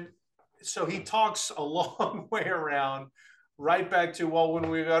 And so he talks a long way around, right back to, well, when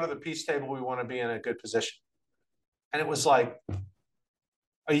we go to the peace table, we want to be in a good position. And it was like,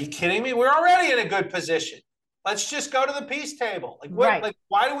 are you kidding me? We're already in a good position. Let's just go to the peace table. Like, what? Right. Like,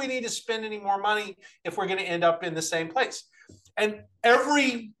 why do we need to spend any more money if we're going to end up in the same place? And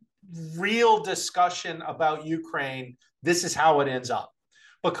every real discussion about Ukraine, this is how it ends up.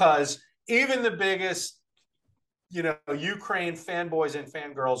 Because even the biggest, Ukraine fanboys and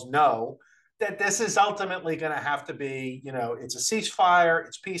fangirls know that this is ultimately going to have to be, it's a ceasefire,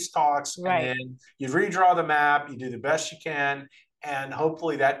 it's peace talks, right. And then you redraw the map, you do the best you can, and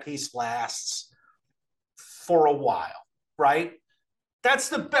hopefully that peace lasts for a while, right? That's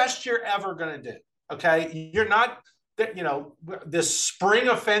the best you're ever going to do, okay? You're not, this spring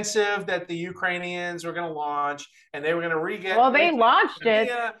offensive that the Ukrainians were going to launch, and they were going to re-get. Well, they launched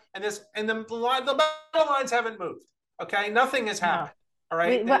it, and the battle lines haven't moved. Okay, nothing has happened. No. All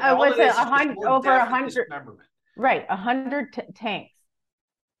right, was it 100 over 100? Right, 100 tanks,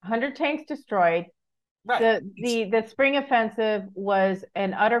 100 tanks destroyed. Right. The spring offensive was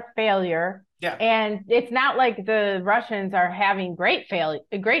an utter failure. Yeah. And it's not like the Russians are having great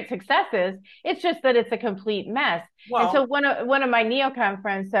successes. It's just that it's a complete mess. Well, and so one of my neocon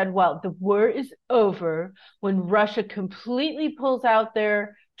friends said, well, the war is over when Russia completely pulls out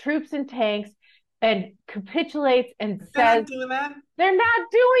their troops and tanks and capitulates and says doing that. They're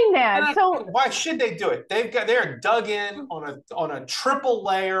not doing that. So why should they do it? They're dug in on a triple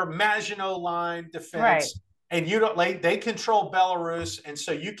layer Maginot Line defense. Right. And they control Belarus, and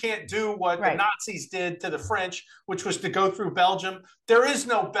so you can't do what the Nazis did to the French, which was to go through Belgium. There is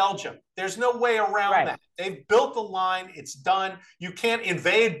no Belgium. There's no way around that. They've built the line. It's done. You can't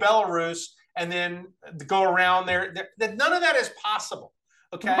invade Belarus and then go around there. None of that is possible.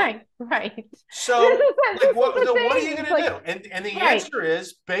 Okay. Right. So what are you going to do? And the answer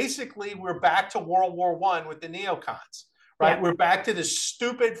is basically we're back to World War I with the neocons. Right, we're back to this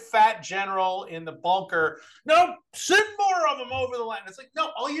stupid fat general in the bunker. No, send more of them over the line. It's like,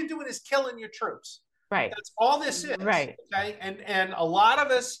 no, all you're doing is killing your troops. Right, that's all this is. Right, okay, and a lot of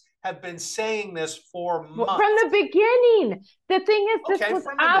us have been saying this for months from the beginning. The thing is, this was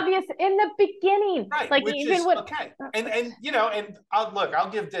obvious in the beginning. Right, like and I'll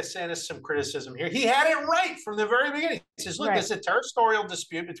give DeSantis some criticism here. He had it right from the very beginning. He says, look, this is a territorial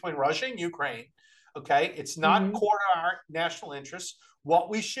dispute between Russia and Ukraine. Okay, it's not core to our national interests. what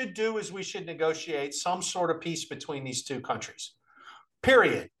we should do is we should negotiate some sort of peace between these two countries.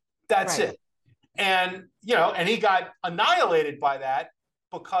 Period. That's Right. it. And, and he got annihilated by that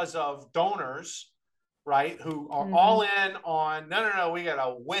because of donors, right, who are all in on, no, we got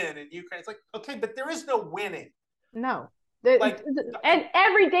to win in Ukraine. It's like, okay, but there is no winning. No. Like, And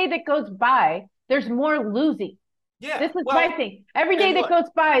every day that goes by, there's more losing. yeah, This is well, my thing. Every day that look, goes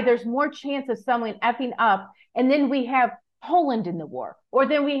by, there's more chance of someone effing up. And then we have Poland in the war, or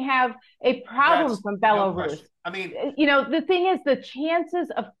then we have a problem that's from no Belarus. question. I mean, the thing is, the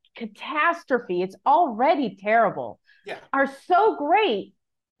chances of catastrophe, it's already terrible, yeah, are so great.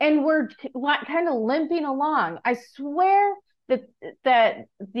 And we're kind of limping along. I swear that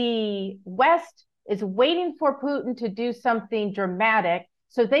the West is waiting for Putin to do something dramatic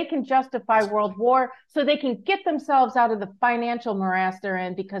so they can justify world war, so they can get themselves out of the financial morass they're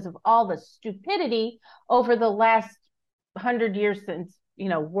in because of all the stupidity over the last 100 years since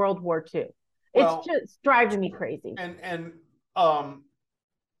World War II. It's just driving me crazy. And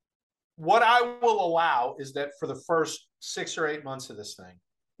what I will allow is that for the first 6 or 8 months of this thing,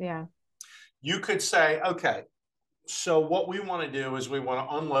 yeah, you could say, okay, so what we want to do is we want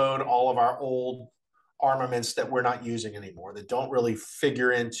to unload all of our old armaments that we're not using anymore, that don't really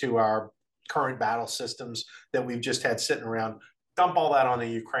figure into our current battle systems that we've just had sitting around, dump all that on the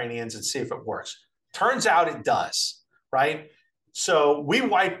Ukrainians and see if it works. Turns out it does, right? So we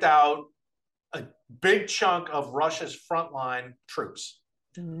wiped out a big chunk of Russia's frontline troops.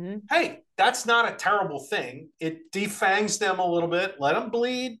 Mm-hmm. Hey, that's not a terrible thing. It defangs them a little bit, let them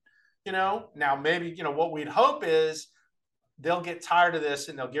bleed. Now maybe, what we'd hope is they'll get tired of this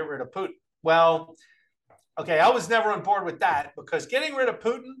and they'll get rid of Putin. Well, okay, I was never on board with that because getting rid of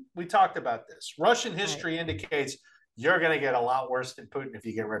Putin, we talked about this. Russian history indicates you're going to get a lot worse than Putin if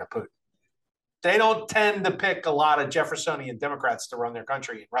you get rid of Putin. They don't tend to pick a lot of Jeffersonian Democrats to run their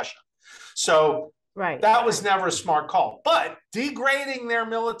country in Russia. So that was never a smart call. But degrading their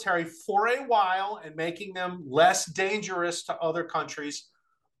military for a while and making them less dangerous to other countries,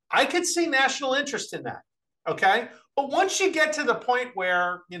 I could see national interest in that. Okay. But once you get to the point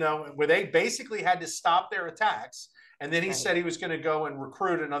where, where they basically had to stop their attacks, and then he said he was going to go and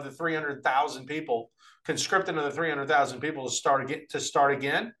recruit another 300,000 people, conscript another 300,000 people to start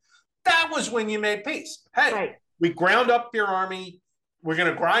again. That was when you made peace. Hey, we ground up your army. We're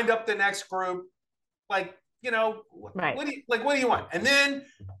going to grind up the next group. What do you want? And then,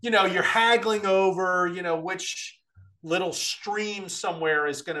 you're haggling over, which little stream somewhere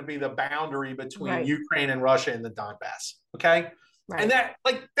is going to be the boundary between Ukraine and Russia and the Donbass. Okay. And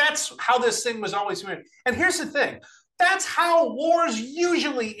that's how this thing was always doing. And here's the thing. That's how wars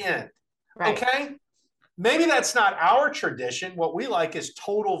usually end. Okay. Maybe that's not our tradition. What we like is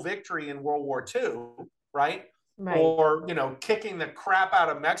total victory in World War II, right? Or, kicking the crap out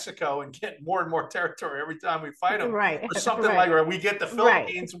of Mexico and getting more and more territory every time we fight them. Or something like where we get the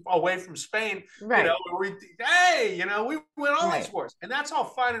Philippines away from Spain, we win all these wars. And that's all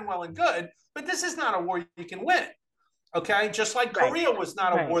fine and well and good, but this is not a war you can win. Okay? Just like Korea was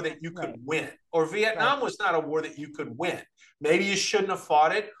not a war that you could win, or Vietnam was not a war that you could win. Maybe you shouldn't have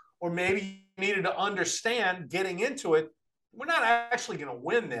fought it, or maybe you needed to understand getting into it, we're not actually going to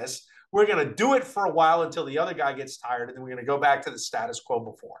win this. We're going to do it for a while until the other guy gets tired, and then we're going to go back to the status quo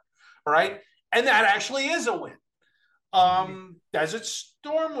before. All right? And that actually is a win. Desert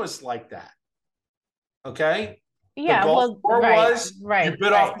Storm was like that. Okay? Yeah, the Gulf War was you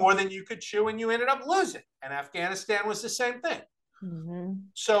bit off more than you could chew, and you ended up losing. And Afghanistan was the same thing. Mm-hmm.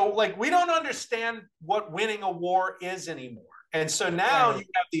 So, we don't understand what winning a war is anymore. And so now you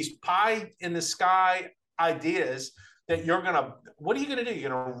have these pie in the sky ideas that what are you going to do? You're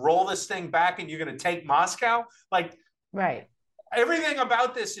going to roll this thing back and you're going to take Moscow? Everything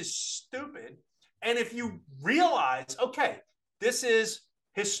about this is stupid. And if you realize, okay, this is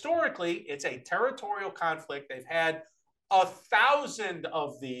historically, it's a territorial conflict. They've had 1,000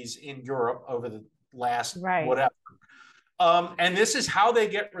 of these in Europe over the last whatever. And this is how they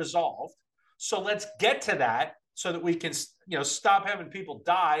get resolved. So let's get to that so that we can, stop having people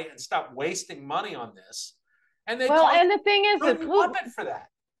die and stop wasting money on this. And the thing is that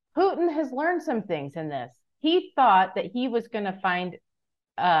Putin has learned some things in this. He thought that he was going to find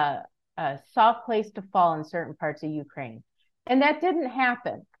a soft place to fall in certain parts of Ukraine, and that didn't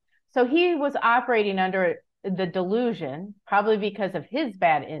happen. So he was operating under the delusion, probably because of his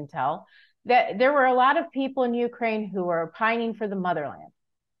bad intel, that there were a lot of people in Ukraine who were pining for the motherland.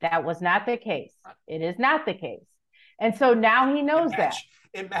 That was not the case. It is not the case. And so now he knows that.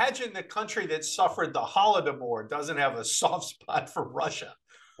 Imagine the country that suffered the Holodomor doesn't have a soft spot for Russia.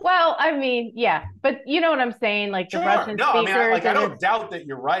 Well, I mean, yeah, but you know what I'm saying, like the Sure. Russian No, I mean, speakers, I and don't it's doubt that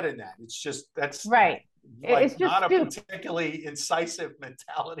you're right in that. It's just that's right. It's like just not a stupid. particularly incisive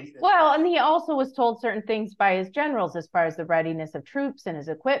mentality. That Well, and he also was told certain things by his generals as far as the readiness of troops and his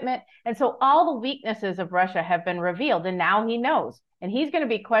equipment. And so all the weaknesses of Russia have been revealed. And now he knows. And he's going to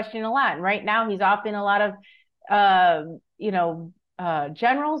be questioned a lot. And right now he's off in a lot of, uh,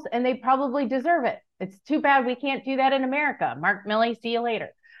 generals, and they probably deserve it. It's too bad we can't do that in America. Mark Milley, see you later.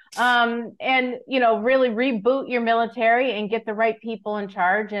 And, really reboot your military and get the right people in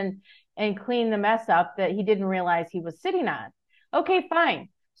charge and clean the mess up that he didn't realize he was sitting on. Okay, fine.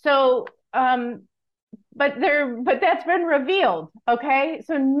 So, but that's been revealed. Okay.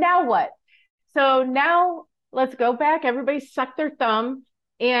 So now what? So now let's go back. Everybody suck their thumb.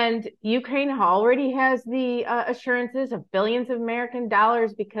 And Ukraine already has the assurances of billions of American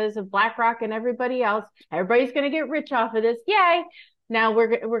dollars because of BlackRock and everybody else. Everybody's going to get rich off of this. Yay. Now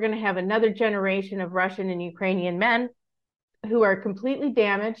we're going to have another generation of Russian and Ukrainian men who are completely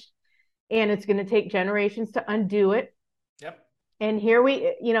damaged. And it's going to take generations to undo it. Yep. And here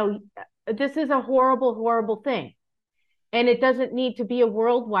this is a horrible, horrible thing. And it doesn't need to be a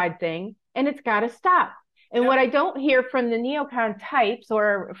worldwide thing. And it's got to stop. And what I don't hear from the neocon types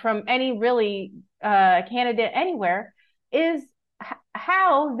or from any really candidate anywhere is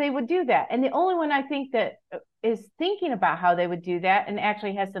how they would do that. And the only one I think that is thinking about how they would do that and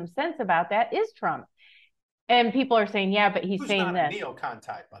actually has some sense about that is Trump. And people are saying, yeah, but he's saying not this. a neocon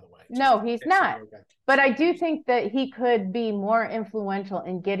type, by the way. No, he's not. But I do think that he could be more influential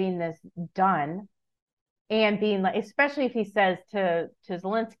in getting this done and being like, especially if he says to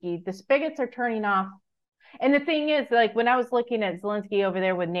Zelensky, the spigots are turning off. And the thing is, like when I was looking at Zelensky over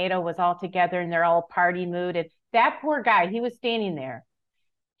there when NATO was all together and they're all party mood, and that poor guy, he was standing there.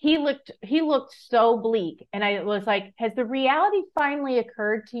 He looked so bleak. And I was like, has the reality finally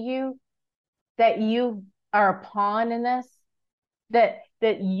occurred to you that you are a pawn in this? That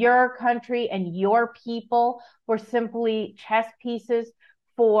your country and your people were simply chess pieces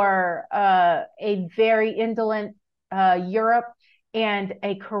for a very indolent Europe and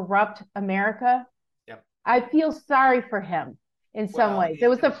a corrupt America? Yep. I feel sorry for him in some ways. It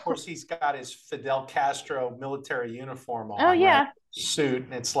was of course he's got his Fidel Castro military uniform on, oh yeah, right? Suit,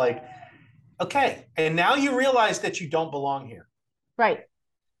 and it's like, okay, and now you realize that you don't belong here, right.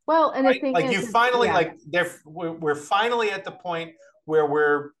 Well, and right? The thing like is, you finally yeah. like we're finally at the point where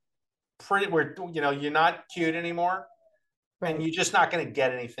we're you're not cute anymore, right? And you're just not going to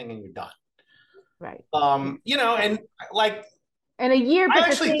get anything, and you're done, right? And like, and a year. I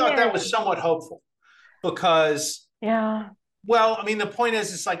actually thought that was somewhat hopeful because yeah. Well, I mean, the point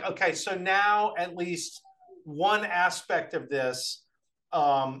is, it's like, okay, so now at least one aspect of this,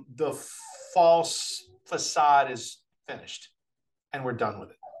 the false facade is finished, and we're done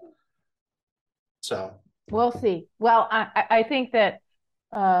with it. So we'll see. Well, I think that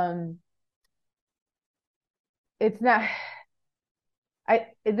it's not.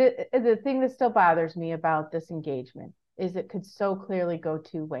 The thing that still bothers me about this engagement is it could so clearly go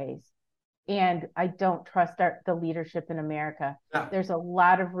two ways. And I don't trust the leadership in America. No. There's a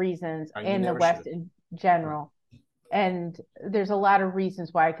lot of reasons in the West in general. And there's a lot of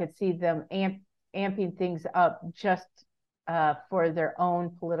reasons why I could see them amping things up just for their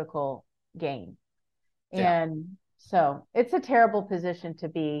own political gain. Yeah. And so it's a terrible position to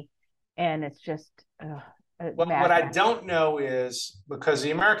be. And it's just what I don't know is, because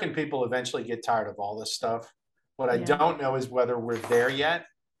the American people eventually get tired of all this stuff. What I don't know is whether we're there yet.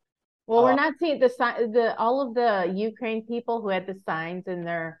 Well, we're not seeing all of the Ukraine people who had the signs in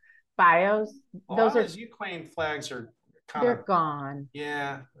their bios. Those Ukraine flags are they're gone.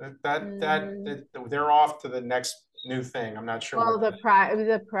 Yeah, that they're off to the next new thing. I'm not sure. Well, the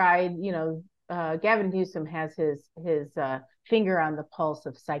pride. Gavin Newsom has his finger on the pulse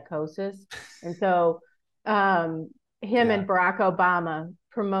of psychosis, and so him and Barack Obama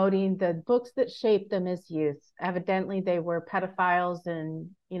promoting the books that shaped them as youth. Evidently, they were pedophiles and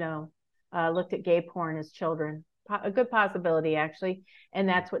looked at gay porn as children. A good possibility, actually, and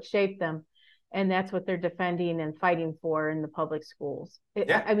that's what shaped them, and that's what they're defending and fighting for in the public schools.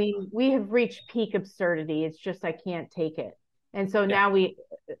 I mean, we have reached peak absurdity. It's just I can't take it, and so now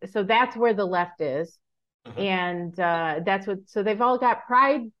so that's where the left is, and that's what. So they've all got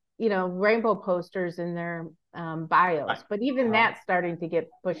pride, rainbow posters in their bios, but even that's starting to get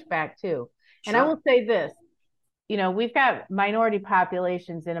pushed back too. And I will say this. We've got minority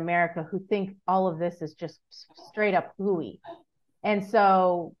populations in America who think all of this is just straight up hooey. And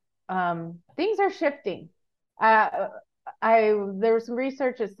so things are shifting. There was some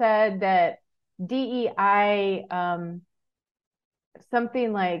research that said that DEI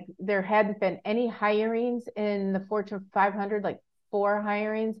something like there hadn't been any hirings in the Fortune 500, like 4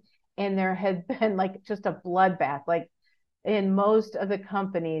 hirings, and there had been like just a bloodbath. Like in most of the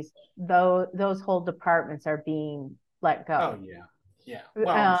companies, though, those whole departments are being let Oh go. yeah, yeah. Well,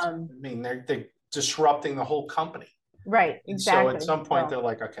 I mean, they're disrupting the whole company, Right, and so at exactly. some point they're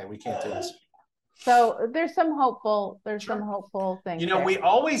like, okay, we can't do this. So there's some Sure. hopeful You things know, there. we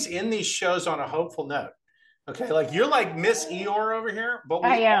always end these shows on a hopeful note. Okay, like you're like Miss Eeyore over here, but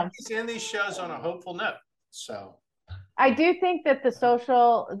I we am. always end these shows on a hopeful note. So I do think that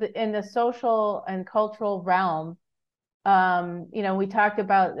in the social and cultural realm, we talked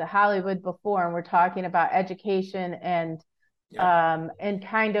about Hollywood before, and we're talking about education yeah. and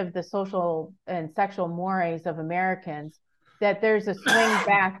kind of the social and sexual mores of Americans, that there's a swing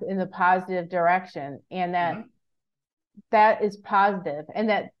back in the positive direction, and Mhm. that is positive, and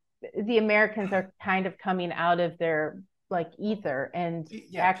that the Americans are kind of coming out of their like ether and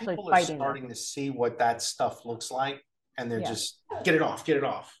Yeah, actually people are fighting this. starting to see what that stuff looks like, and they're Yeah. just get it off, get it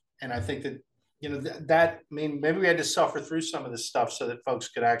off. And I think that that I mean maybe we had to suffer through some of this stuff so that folks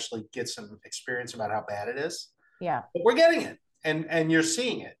could actually get some experience about how bad it is. Yeah. But we're getting it, and you're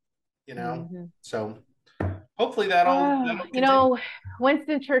seeing it, you know. Mm-hmm. So hopefully that'll You continue. know,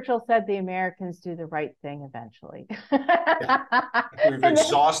 Winston Churchill said the Americans do the right thing eventually. Yeah, we've And then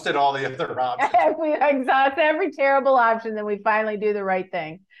exhausted all the other options. if we exhaust every terrible option, then we finally do the right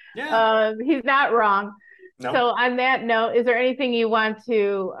thing. Yeah. He's not wrong. No. So, on that note, is there anything you want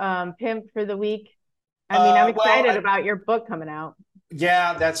to pimp for the week? I mean, I'm Well, excited about your book coming out.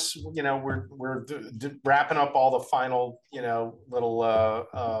 yeah, that's we're wrapping up all the final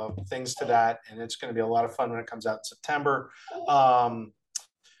little things to that, and it's going to be a lot of fun when it comes out in September. Um,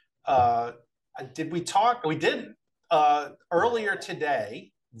 uh, did we talk? We didn't. Earlier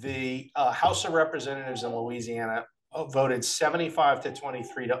today, the House of Representatives in Louisiana voted 75 to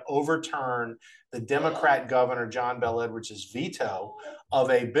 23 to overturn the Democrat Governor John Bel Edwards' veto of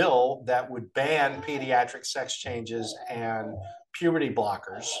a bill that would ban pediatric sex changes and puberty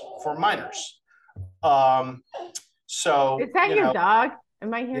blockers for minors. Um, Is so, that your dog?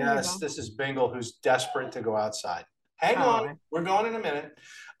 Am I hearing your yes, dog? this is Bingle who's desperate to go outside. Hang on, Oh, we're going in a minute.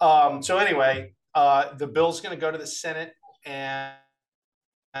 So anyway, the bill's going to go to the Senate,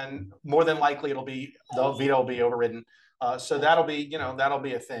 and more than likely the veto will be overridden. So that'll be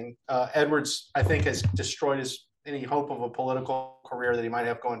a thing. Edwards, I think, has destroyed any hope of a political career that he might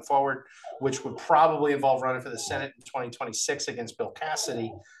have going forward, which would probably involve running for the Senate in 2026 against Bill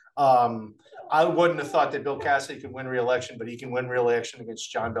Cassidy. I wouldn't have thought that Bill Cassidy could win re-election, but he can win re-election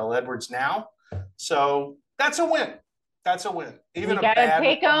against John Bel Edwards now. So that's a win. That's a win. Even we a got to bad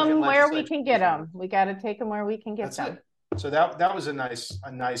take Republican them where we legislature can is get a win. them. We got to take them where we can get That's them. it. So that was a nice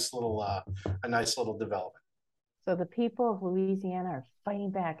little development. So the people of Louisiana are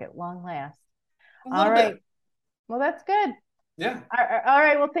fighting back at long last. A All little right. bit. Well, that's good. Yeah. All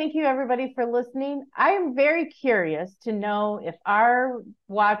right. Well, thank you everybody for listening. I am very curious to know if our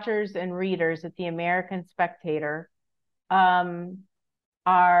watchers and readers at the American Spectator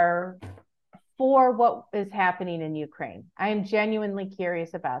are for what is happening in Ukraine. I am genuinely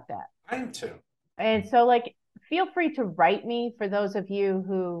curious about that. I am too. And so, like, feel free to write me for those of you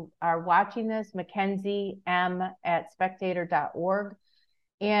who are watching this, Mackenzie M at spectator.org,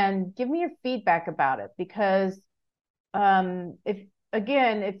 and give me your feedback about it. Because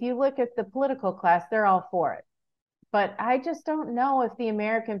if you look at the political class, they're all for it. But I just don't know if the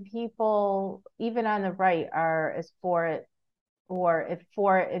American people, even on the right, are as for it, or if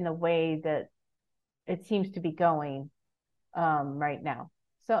for it in the way that it seems to be going right now.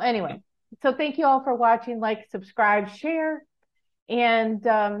 So anyway, so thank you all for watching. Like, subscribe, share, and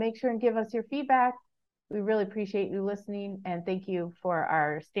make sure and give us your feedback. We really appreciate you listening, and thank you for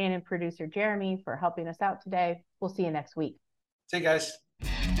our stand-in producer Jeremy for helping us out today. We'll see you next week. See you guys.